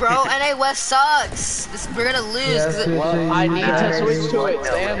 No, bro, NA West sucks. We're gonna lose. Yeah, 'cause so- Well, I need to Nah. switch to it.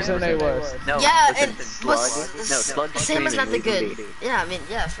 Sam's NA West. No, yeah, listen, and Slug. what's No, Slug Sam is not the streaming good. Yeah, I mean,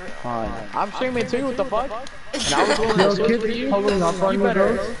 yeah, for real. Fine. I'm streaming too, what the fuck? And I was willing Yo, to switch kids for you. pulling up on You you,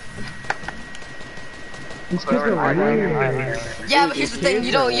 better. bro. These kids are weird. Yeah, but here's the thing,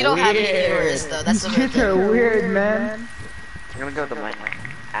 you don't have any viewers though. That's These the weird kids are thing. weird, man. I'm gonna go to my...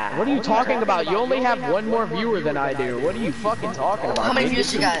 What are you talking about? You only have one more viewer than I do. What are you fucking talking about? How many Get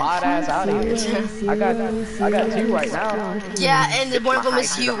views you your got? hot ass out of here. I got 2 right now. Yeah, and one of them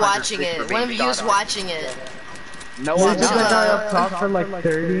is you watching it. One of you is watching it. No, There's I'm just a not. guy up top for like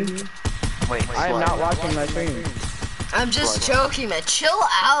 30. Wait, I am not watching my stream. I'm just joking, man. Chill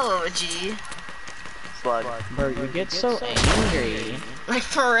out, G. Slug. Bro, you get so angry. Like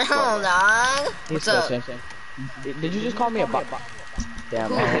for real, dog. What's up? Did you just call me a bot? Damn,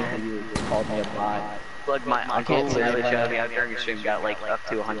 man, you called me a bot. Slug, my uncle can't say literally that. showed me out during a stream, got like up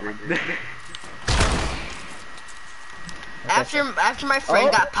to 100. After my friend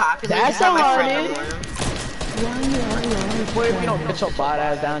Oh, got popular, that's he got my a friend hardie. number 1. Boy, if you don't get your bot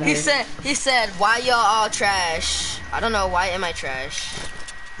ass down here. He said, why y'all all trash? I don't know, why am I trash?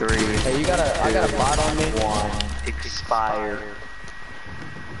 3. Hey, I got a bot on me. 1. Expire.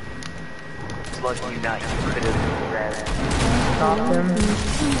 Slug, you not. You could have grabbed. Stop him.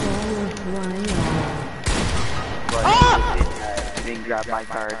 Slug, you didn't grab my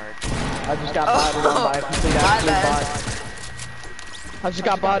card. I just got botted on by a complete my absolute bad. bot. I just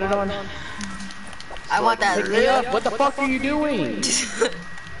got botted on. I want that Hey, loot. what the fuck are you doing?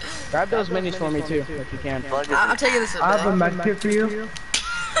 Grab those minis for me too, if you can. Slug is I'll tell you this. I have a med kit for you.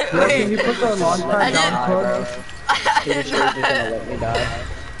 Yo, can you put the launch pad down, Plug? Pretty sure you're just gonna let me die.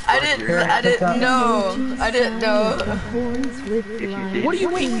 I didn't know. I didn't know. What are you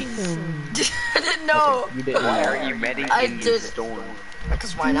waiting? I didn't know. You didn't Why know. are you medding I in the did- storm?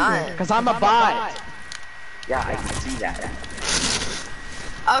 Because why not? Cause I'm a bot. Yeah, I can see that.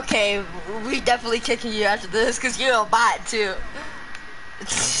 Okay, we definitely kicking you after this because you're a bot too.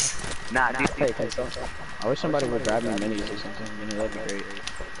 Nah, dude. Hey, I wish somebody would grab me minis or something. You know, that'd be great.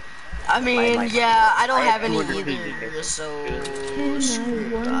 I mean, yeah, I don't I have have any 200 either, so Can I screw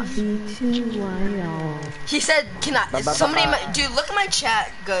it off. 1v2 He said, "Can I?" Somebody, dude, look at my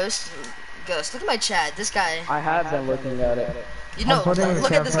chat, Ghost. Ghost, look at my chat. This guy, I have been looking at it. you know, I'm putting the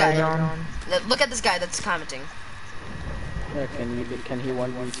look at this chat right guy. down. Look at this guy that's commenting. Yeah, can he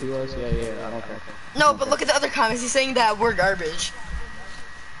 1v2 us? Yeah, I don't care. No, but look at the other comments. He's saying that we're garbage.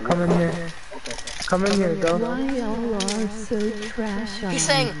 Come in here. Come in here, go. Why y'all are so trash? He's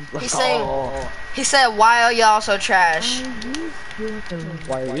saying, he said, "Why are y'all so trash?"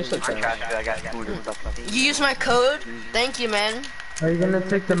 Why are you so I trash? tried to, I got 200 stuff. You use my code. Thank you, man. Are you gonna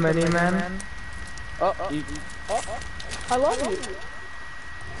take the mini, man? I love you.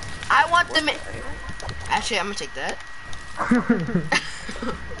 I want the Actually, I'm gonna take that.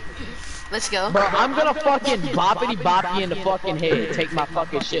 Let's go. Bro, I'm gonna fucking boppity bop you in the fucking head. Take my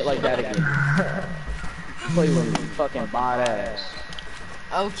fucking shit like that again. Play with me, fucking bot ass.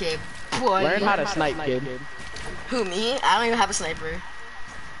 Okay, boy. Learn how to snipe, kid. Who, me? I don't even have a sniper.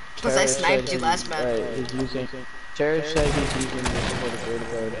 Plus, I sniped you last map. Right, he's using. Cherish said he's using this for the creative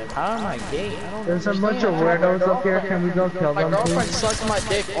code. And how am I gay? I don't There's a understand. bunch of weirdos up here. Can we go kill My them, girlfriend please? sucks my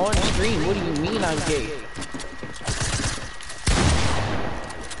dick on stream. What do you mean I'm gay?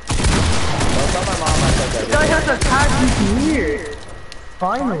 Don't tell my mom I said that. This guy has a tag. He's weird.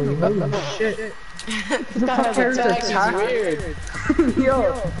 Finally, holy shit. This guy has attack, he's weird. Yo.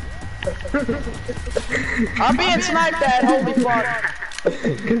 I'm being sniped at, holy fuck.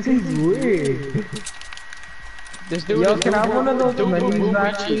 Cause he's weird. This dude Yo, is can I have one of those boom, boom, menus boom,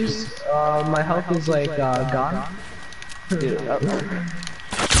 back, boom, please? My health is like, gone.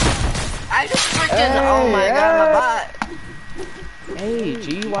 I just freaking, oh my god, my bot. Hey,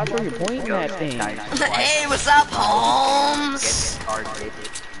 G, watch where you're pointing that thing. Hey, what's up, Holmes?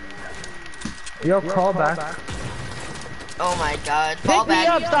 Yo, call back. Oh my god, Pick fall me back.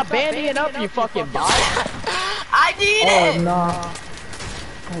 up, stop bandying up, you fucking bot. I need Oh, it! no.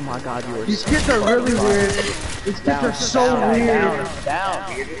 Oh my god, you are These kids are really weird. These kids are so weird. Down.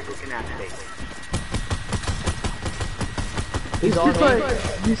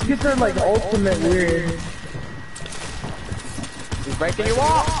 These kids are like ultimate weird. He's breaking your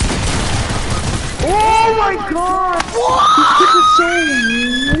wall. Oh my god! These kids are so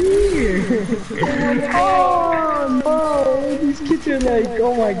weird! Oh no! These kids are like,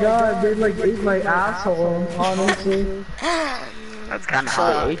 oh my god, they're like ate my asshole, honestly. That's kind of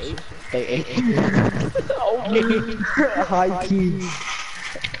hot. They ate. Okay. High key.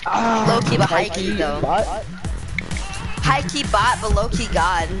 Low key, but high key though. What? High key bot, but low key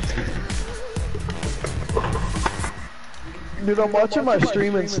god. Dude, I'm watching my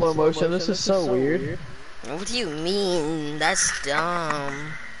stream in slow motion. This is so weird. What do you mean? That's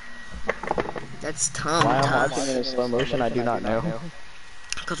dumb. That's dumb. Why I'm watching it in slow motion, I do not know.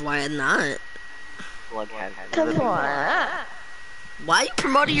 Cause why not? Come on. Why you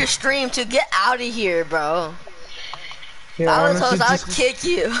promoting your stream to get out of here, bro? Yeah, I was honestly, host, I'll just- kick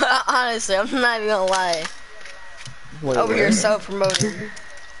you. Honestly, I'm not even gonna lie. Wait, Over here, where? self-promoting.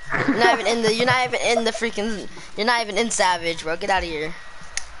 You're not even in the. You're not even in the freaking. You're not even in Savage, bro. Get out of here.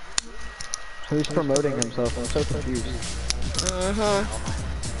 Who's promoting himself? I'm so confused.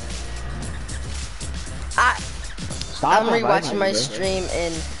 Stop I'm inviting rewatching me, my bro. stream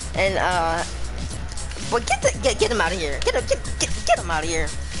and but get him out of here. Get him out of here.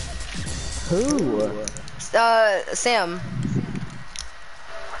 Who? Sam.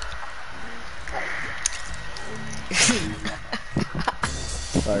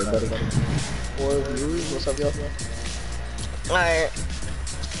 Sorry, buddy. 4 viewers, what's up, y'all? Alright.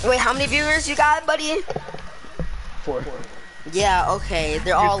 Wait, how many viewers you got, buddy? 4. Yeah, okay.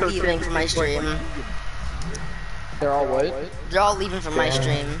 They're all leaving from my stream. They're all what? They're all leaving from my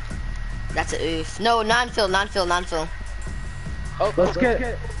stream. That's a oof. No, non-fill. Oh, Let's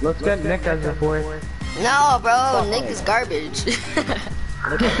get Nick as a fourth. No, bro. Nick is garbage.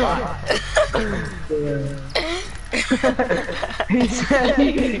 he said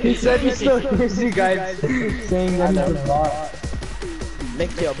he still hears you guys saying that he's a bot.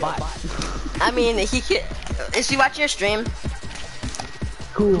 Nick, your bot. I mean, he can. Is he watching your stream?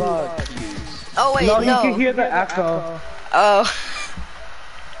 Cool. Oh wait, No, no. he can hear the echo. Oh.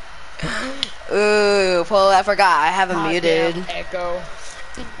 Ooh, Paul, I forgot. I have him muted. Echo.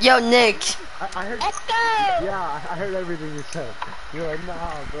 Yo, Nick. I heard. Yeah, I heard everything you said. You're like,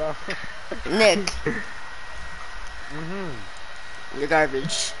 nah, bro. Nick. You're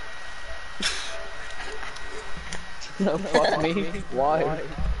garbage. No, fuck me. Why?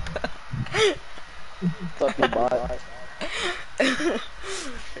 Fuck your bot.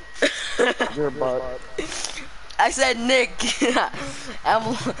 You're a bot. I said Nick.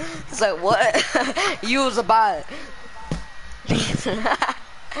 It's like, what? You was a bot.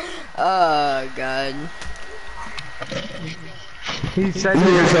 Oh, God. He said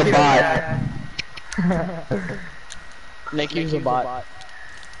he was a bot. Nick, you's a bot.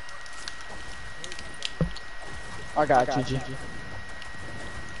 I got you, G.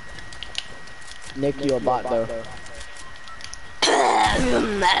 Nick, you a bot though.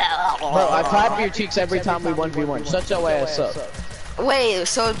 Bro, I clap your cheeks every time we 1v1. Shut your ass up. Wait,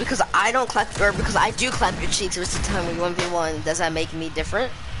 so because I don't clap, or because I do clap your cheeks every time we 1v1, does that make me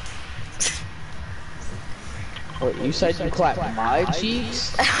different? Wait, you said you clap my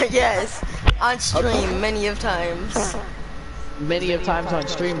cheeks? Yes, on stream many of times. Many of times on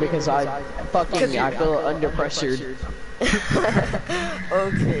stream because I feel under pressured.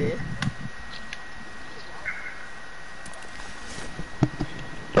 Okay.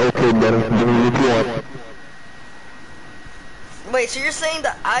 Okay, better. Do what you want. Wait, so you're saying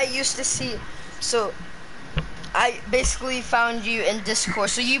that I used to see, so I basically found you in Discord.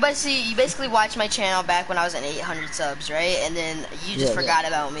 So you basically watched my channel back when I was at 800 subs, right? And then you just forgot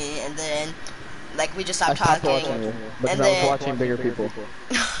about me, and then like we just stopped talking. Watching you because and I then was watching bigger people.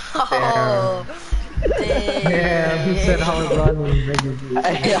 Oh, Yeah, he said I was running.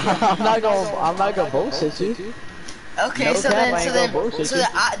 I'm not gonna bullshit you. Okay, No so cap, then, I ain't gonna bullshit so you.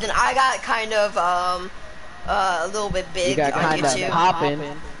 then I got kind of a little bit big You got on kind of YouTube. popping.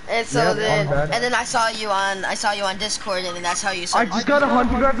 And so Yep, then, I'm dead. and then I saw you on Discord, and then that's how you I started. just got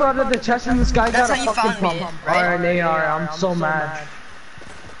 100 rifle out of the chest and this guy That's got how a you fucking found me, pump. right? Or an AR, I'm so mad.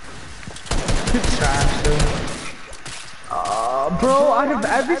 Good trash, dude. Bro, out of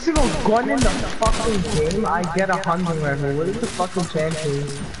every single gun in the fucking game, I get a hunting rifle. What is the fucking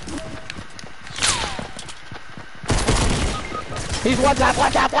chances? He's one tap.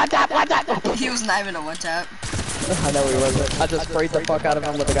 He was not even a one tap. I know he wasn't. I just sprayed the fuck out of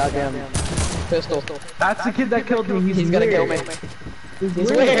him with a goddamn pistol. That's the kid that killed me. He's gonna kill me. He's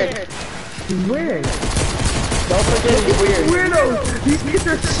weird. He's weird. Don't forget he's weird. Weirdos! These kids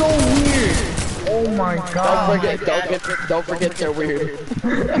are so weird! Oh my god. Don't forget they're weird.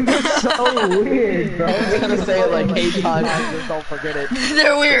 They're so weird, bro. I was gonna say it like 8 times, just don't forget it.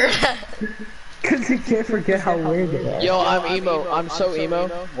 They're weird. Cause you can't forget how weird they are. Yo, I'm emo. I'm so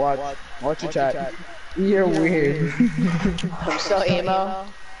emo. Watch your chat. You're weird. I'm so emo.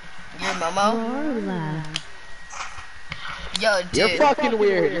 You're Momo? Youarelit. Yo, dude. You're fucking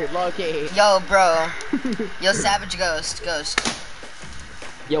weird. You're lucky. Yo, bro. Yo, Savage Ghost.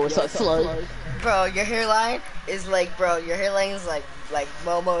 Yo, what's up, Slug? Bro, your hairline is like, bro, your hairline is like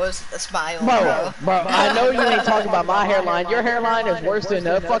Momo's smile, bro. Bro, I know you ain't talking about my hairline. Your hairline is worse than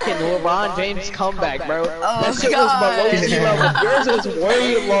the fucking LeBron James comeback, bro. Oh, that shit God. was below sea level. Yours is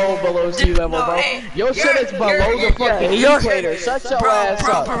way low below sea level, bro. Your shit is below the fucking equator. Shut your ass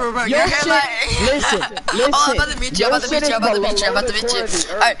up. Bro, Your shit, listen. Oh, I'm about to meet you.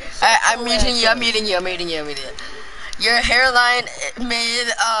 Alright, I'm meeting you. Your hairline made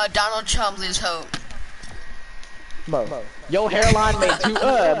Donald Trump lose hope. Bro, your hairline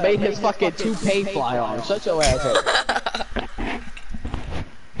made his fucking toupee fly off. Shut your ass up.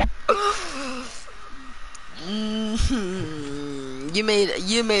 You made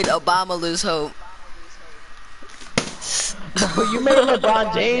Obama lose hope. You made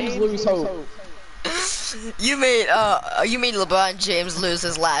LeBron James lose hope. You made LeBron James lose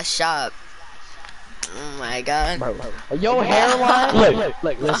his last shot. Oh my god. Your hairline,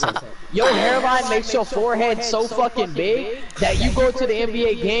 look, listen. Your hairline makes your forehead so fucking big that you go to the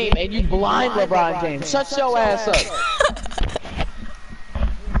NBA game and you blind LeBron James. Shut your ass up.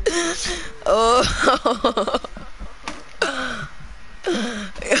 Oh.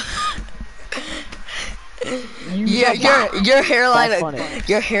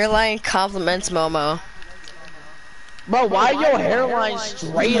 Your hairline compliments Momo. Bro, why your hairline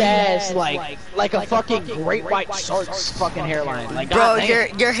straight ass like a fucking great white shark's fucking hairline? Like, bro,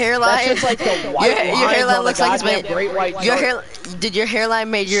 goddamn. your hairline. That's just like the white your hairline looks like it's made. Great white Your hair. Did your hairline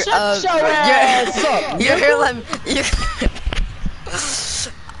made your Shut your ass up. Your hairline.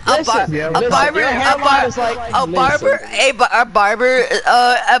 A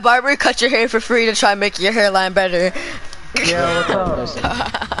barber cut your hair for free to try and make your hairline better. Yeah, what's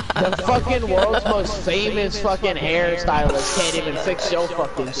up? The fucking world's most famous fucking hairstylist can't even fix your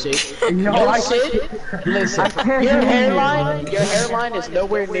fucking shit. Your shit? Listen, your hairline is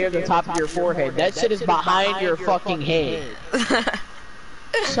nowhere near the top of your forehead. That shit is behind your fucking head.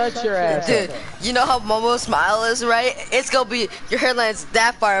 Shut your ass Dude, up. you know how Momo's smile is, right? It's gonna be, your hairline's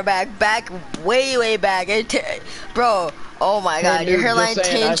that far back, way back. Bro, oh my god, your hairline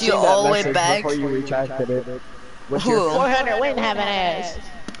tins you all the way back. Before you retracted it. With Who? your 400 wouldn't have an ass.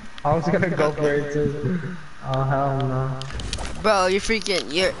 I was gonna go for it too. Oh hell no. Bro, you're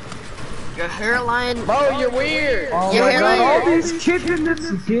freaking, your hairline. Bro, you're weird. Oh Your my hairline. god, all these kids in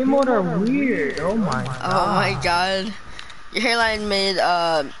this game mode are weird. Oh my god. Oh my god. Your hairline made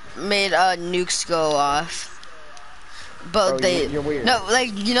nukes go off. But Bro, you're weird. No,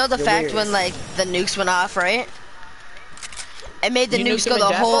 like, you know the fact weird. when like the nukes went off, right? It made the You nukes nuked go them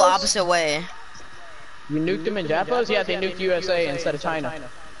the in whole Japos? opposite way. You nuked them in Japos? Yeah, they nuked USA instead of China.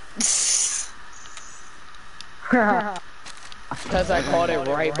 Because I caught it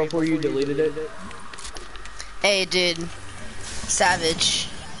right before you deleted it. Hey, dude. Savage.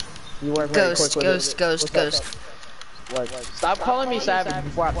 You weren't very Ghost, quick with ghost. it. What? Stop calling me savage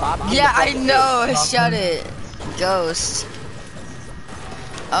before I pop you. Yeah, I know. Shut it. Ghost.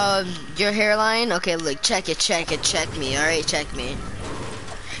 Your hairline? Okay, look, check me, alright, check me.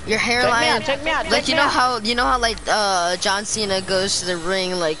 Your hairline, Check me out. like, you know how like John Cena goes to the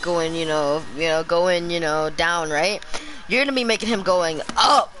ring, like going, down, right? You're gonna be making him going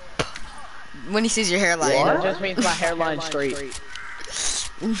up when he sees your hairline. That just means my hairline's straight.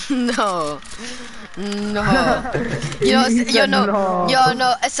 No. No. No.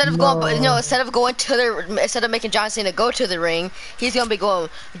 Instead of making John Cena go to the ring, he's gonna be going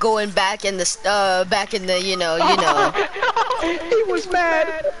back in the you know. He was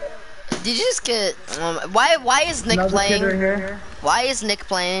mad. Did you just get? Why is Nick playing? Why is Nick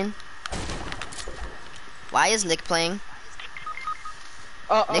playing? Why is Nick playing?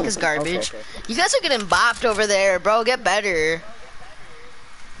 Nick is garbage. Okay. You guys are getting bopped over there, bro. Get better.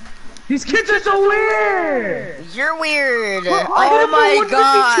 These kids are so weird! You're weird! Oh my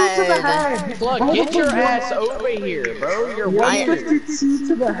god! Slug, get your ass over here, bro. You're 152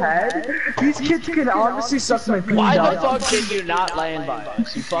 to the head? These kids can honestly suck my feet. Why the fuck did you not land by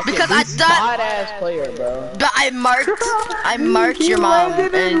us? You fucking because I thought ass player, bro. But I marked your mom.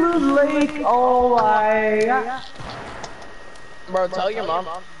 Landed in the lake. Oh my. Bro, tell your mom.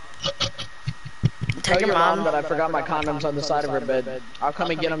 Tell your mom that I forgot my condoms on the side of her bed. I'll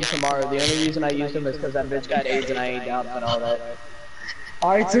come and get them tomorrow. The only reason I used them is because that bitch got AIDS and I ain't down and all that.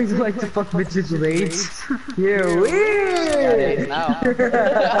 I think you like to fuck bitches with AIDS. You weird! Got AIDS now.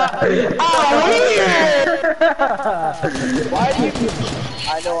 Oh, weird! Why do you?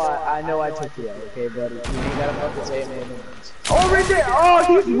 I know I took you out, okay, buddy. You ain't gotta fucking say it, man. Oh, right there! Oh,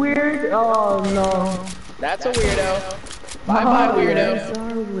 he's weird! Oh, no. That's a weirdo. Bye-bye, weirdo.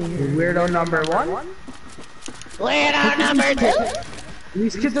 Weirdo number 1? Weirdo number 2?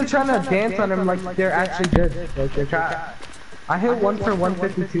 These kids are trying to dance on him like they're actually good. Like they're trying. I hit 1 for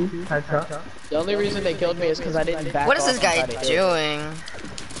 152 headshot. The only reason they killed me is because I didn't back off. What is this guy doing?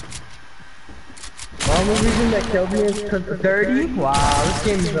 The only reason they killed me is because 30? Wow, this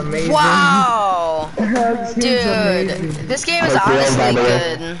game is amazing. Wow! Dude, amazing. This game is honestly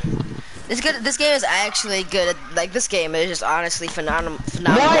good. This game is actually good. Like this game is just honestly phenomenal.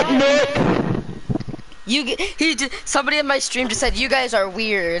 What, Nick? Somebody in my stream just said you guys are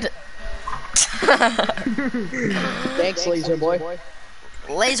weird. Thanks, Laser Boy.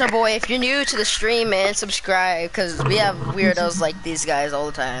 Laser Boy, if you're new to the stream, man, subscribe because we have weirdos like these guys all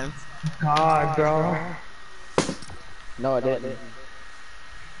the time. God, bro. No, I didn't.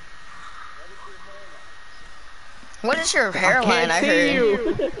 What is your hairline? I heard.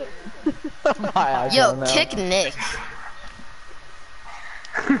 You. Yo, kick Nick.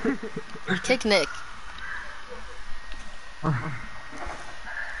 Kick Nick.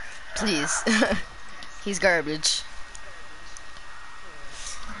 Please. He's garbage.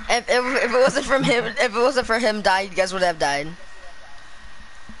 If it wasn't from him, you guys would have died.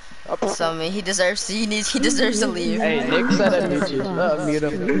 So I mean, he deserves to leave. Hey, Nick said I mute you. Mute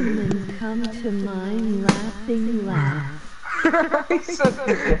him. Come to mine, laughing laugh. he Put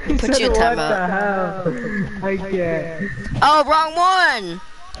said, you in what timeout. the hell? I can't. Oh, wrong one!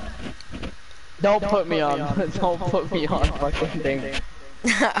 Don't put me on. Don't put me on fucking thing.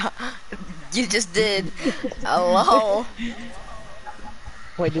 You just did. Hello.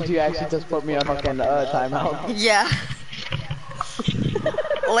 Wait, did you actually just put me on fucking timeout? Yeah.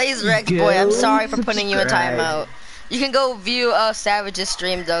 Laser X boy, I'm sorry for putting you in timeout. You can go view Savage's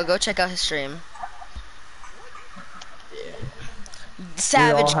stream though. Go check out his stream.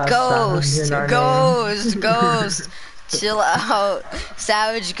 Savage Ghost. Chill out.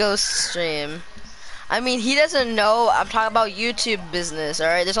 Savage Ghost stream. I mean, he doesn't know I'm talking about YouTube business,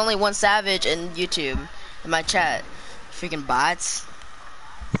 alright? There's only one Savage in YouTube in my chat. Freaking bots.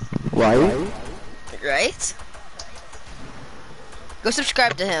 Why? Right? Go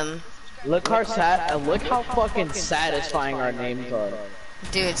subscribe to him. Look how fucking satisfying our names are.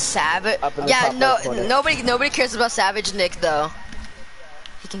 Dude, Savage. Yeah, nobody cares about Savage Nick though.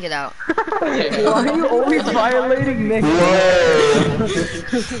 He can get out. Why are you always violating Nick?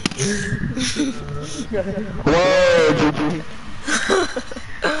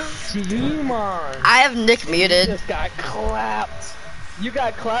 I have Nick muted. You just got clapped. You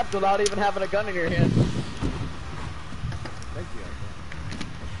got clapped without even having a gun in your hand. Thank you.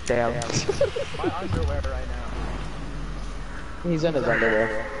 Damn. My underwear right now. He's in his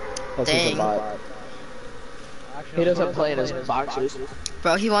underwear. That's his bot. He doesn't play in his boxers.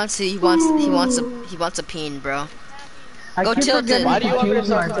 Bro, he wants a peen, bro. Go Tilted. Why do you want me to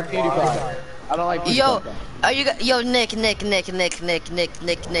start with PewDiePie? I don't like PewDiePie. Nick.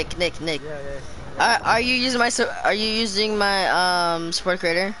 Are you using my support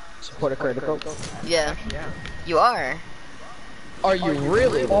creator? Support a critical? Yeah. You are. Are you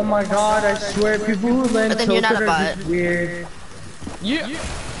really? Oh my god, I swear people who land But then you're not a bot. weird.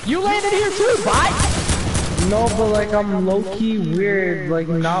 You landed here too, bot? No, but like I'm low-key weird, like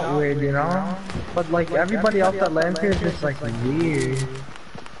not weird, you know? But like everybody else that lands here is just like weird.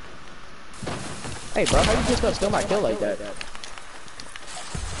 Hey bro, how you just gonna steal my kill like that?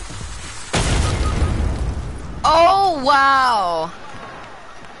 Oh wow!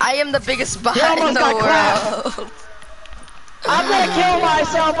 I am the biggest bot in the world. I'm gonna kill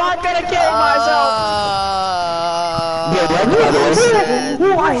myself. I'm gonna kill myself.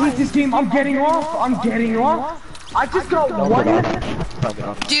 Oh, I hate this game. I'm getting off. I just got one.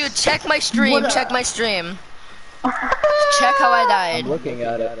 Dude, check my stream. Check my stream. Check how I died. I'm looking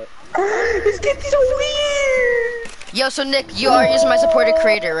at it. This game's so weird. Yo, so Nick, you are using my supported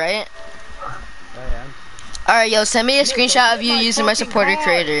creator, right? I am. Alright, yo, send me a screenshot of you using my supported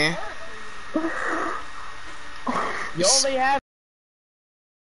creator. You only have.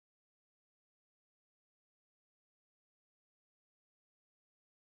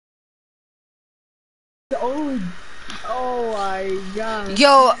 Oh my god.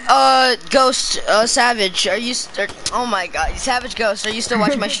 Yo, Ghost, Savage, are you oh my god, Savage Ghost, are you still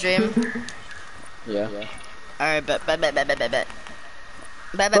watching my stream? Yeah. Alright, bet. But the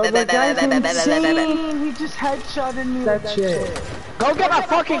guy's insane. He just headshotted me. That shit. Go get my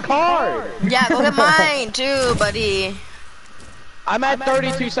fucking card. Yeah, go get mine too, buddy. I'm at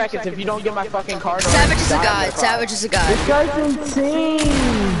 32 seconds. If you don't get my fucking card, Savage is a god. Savage is a god. This guy's insane.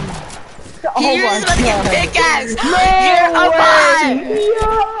 You're just about to get pickaxe. You're a bot.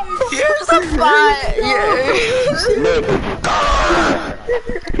 You're a bot.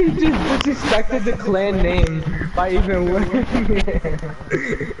 He just disrespected the clan name by even winning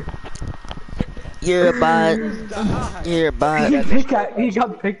it. You're a bot. You're a bot. He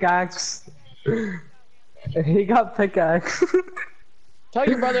got pickaxe. He got pickaxe. Tell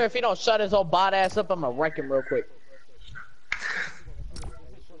your brother if he don't shut his old bot ass up, I'm gonna wreck him real quick.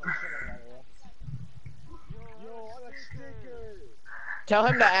 Tell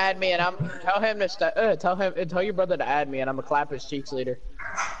him to add me, and tell your brother to add me, and I'm gonna clap his cheeks later.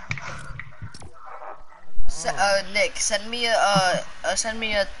 Nick, send me a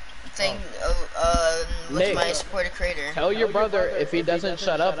thing with Nick, my supported creator. Tell your brother if he doesn't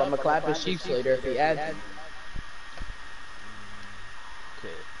shut up, I'm gonna clap his cheeks later if he adds me.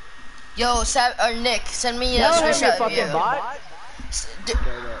 Yo, Nick, send me a Tell him, screenshot you of you. fucking bot.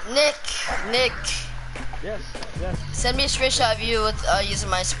 Nick. Yes. Send me a screenshot of you with using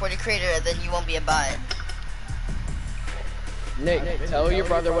my supported creator, and then you won't be a bot. Nick, tell your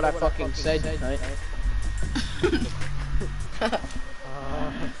brother what I fucking said tonight.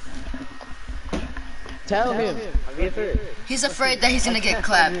 Tell him. He's afraid that he's gonna get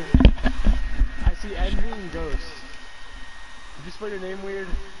clapped. I see Envy and Ghost. Did you spell your name weird?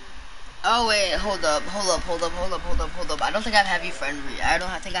 Oh wait, hold up. I don't think I have you friendly. I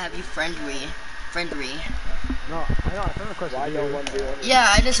think I have you friendly. No, I know. I found a question. Yeah,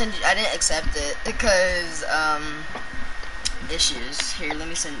 I didn't accept it because issues. Here, let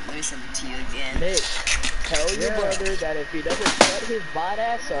me send it to you again. Nick, tell your brother that if he doesn't shut his bot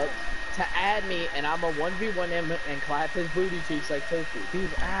ass up, to add me, and I'm a 1v1 him and clap his booty cheeks like tofu.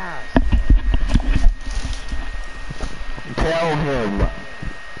 He's ass. Tell him.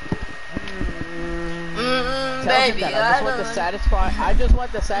 Baby, I just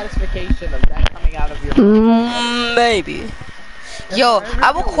want the satisfaction of that coming out of your baby. Yo, I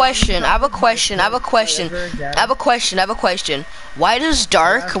have a question. Why does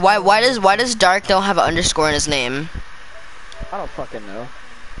Dark? Why does Dark don't have an underscore in his name? I don't fucking know.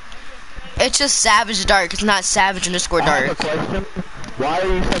 It's just Savage Dark. It's not Savage underscore Dark. I have a question. Why are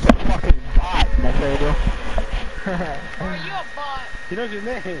you such a fucking bot, Nathaniel? Are you a bot? He knows your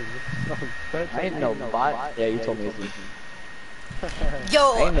name. I ain't no bot. Yeah, you told me his name.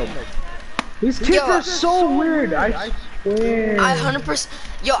 Yo, I ain't no. These kids are so weird. I swear. I 100%.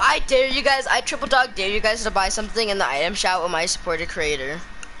 Yo, I dare you guys. I triple dog dare you guys to buy something in the item shop with my supported creator.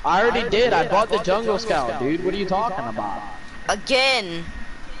 I already did. I bought the Jungle Scout, dude. What are you talking about? Again.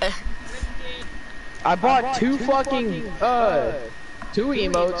 I bought two fucking 2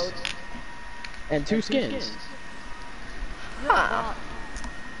 emotes and 2 skins. Huh.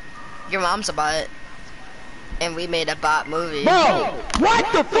 Your mom's a bot. And we made a bot movie. Bro, what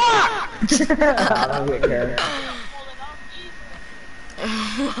the fuck? I don't really care.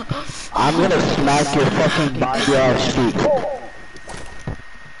 I'm gonna smack your fucking body ass feet.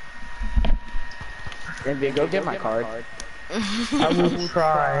 Envy, go get my card. I will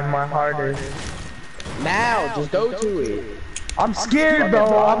try my hardest. Now, just go to it. I'm scared, bro.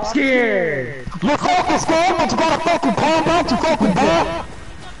 I'm scared. You're fucking scared, but you gotta fucking calm down, you fucking bot.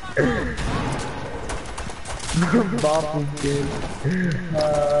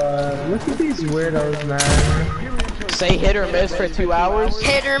 Look at these weirdos, man. Say hit or miss for 2 hours.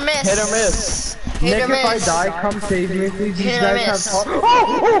 Hit or miss. Hit or miss. Nick, if I die, come save me, please. These Hit or guys miss.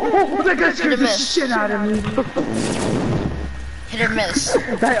 have that guy scared the shit out of me. Hit or miss.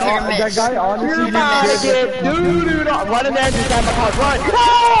 That guy honestly Dude, run in there and just grab my car, run!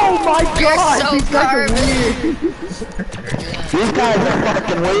 Oh my god! so These guys are garbage. weird. These guys are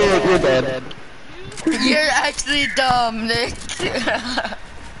fucking weird, you're dead. You're actually dumb, Nick.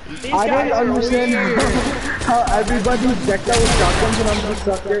 I don't understand how everybody's decked out with shotguns and I'm just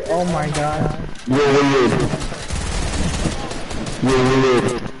stuck there. Oh my god. You're weird. You're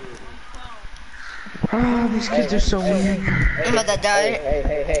weird. Oh, these kids are so weird. I'm about to die.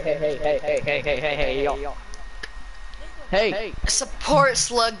 Hey, yo. Hey. Support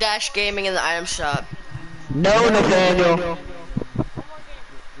Slug-gaming in the item shop. No, Nathaniel.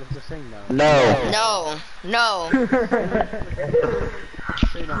 It's the same now. No. No.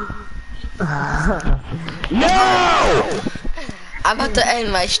 No! I'm about to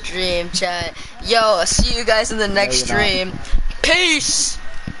end my stream, chat. Yo, I'll see you guys in the next stream. Peace!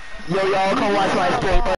 Yo, y'all come watch my stream.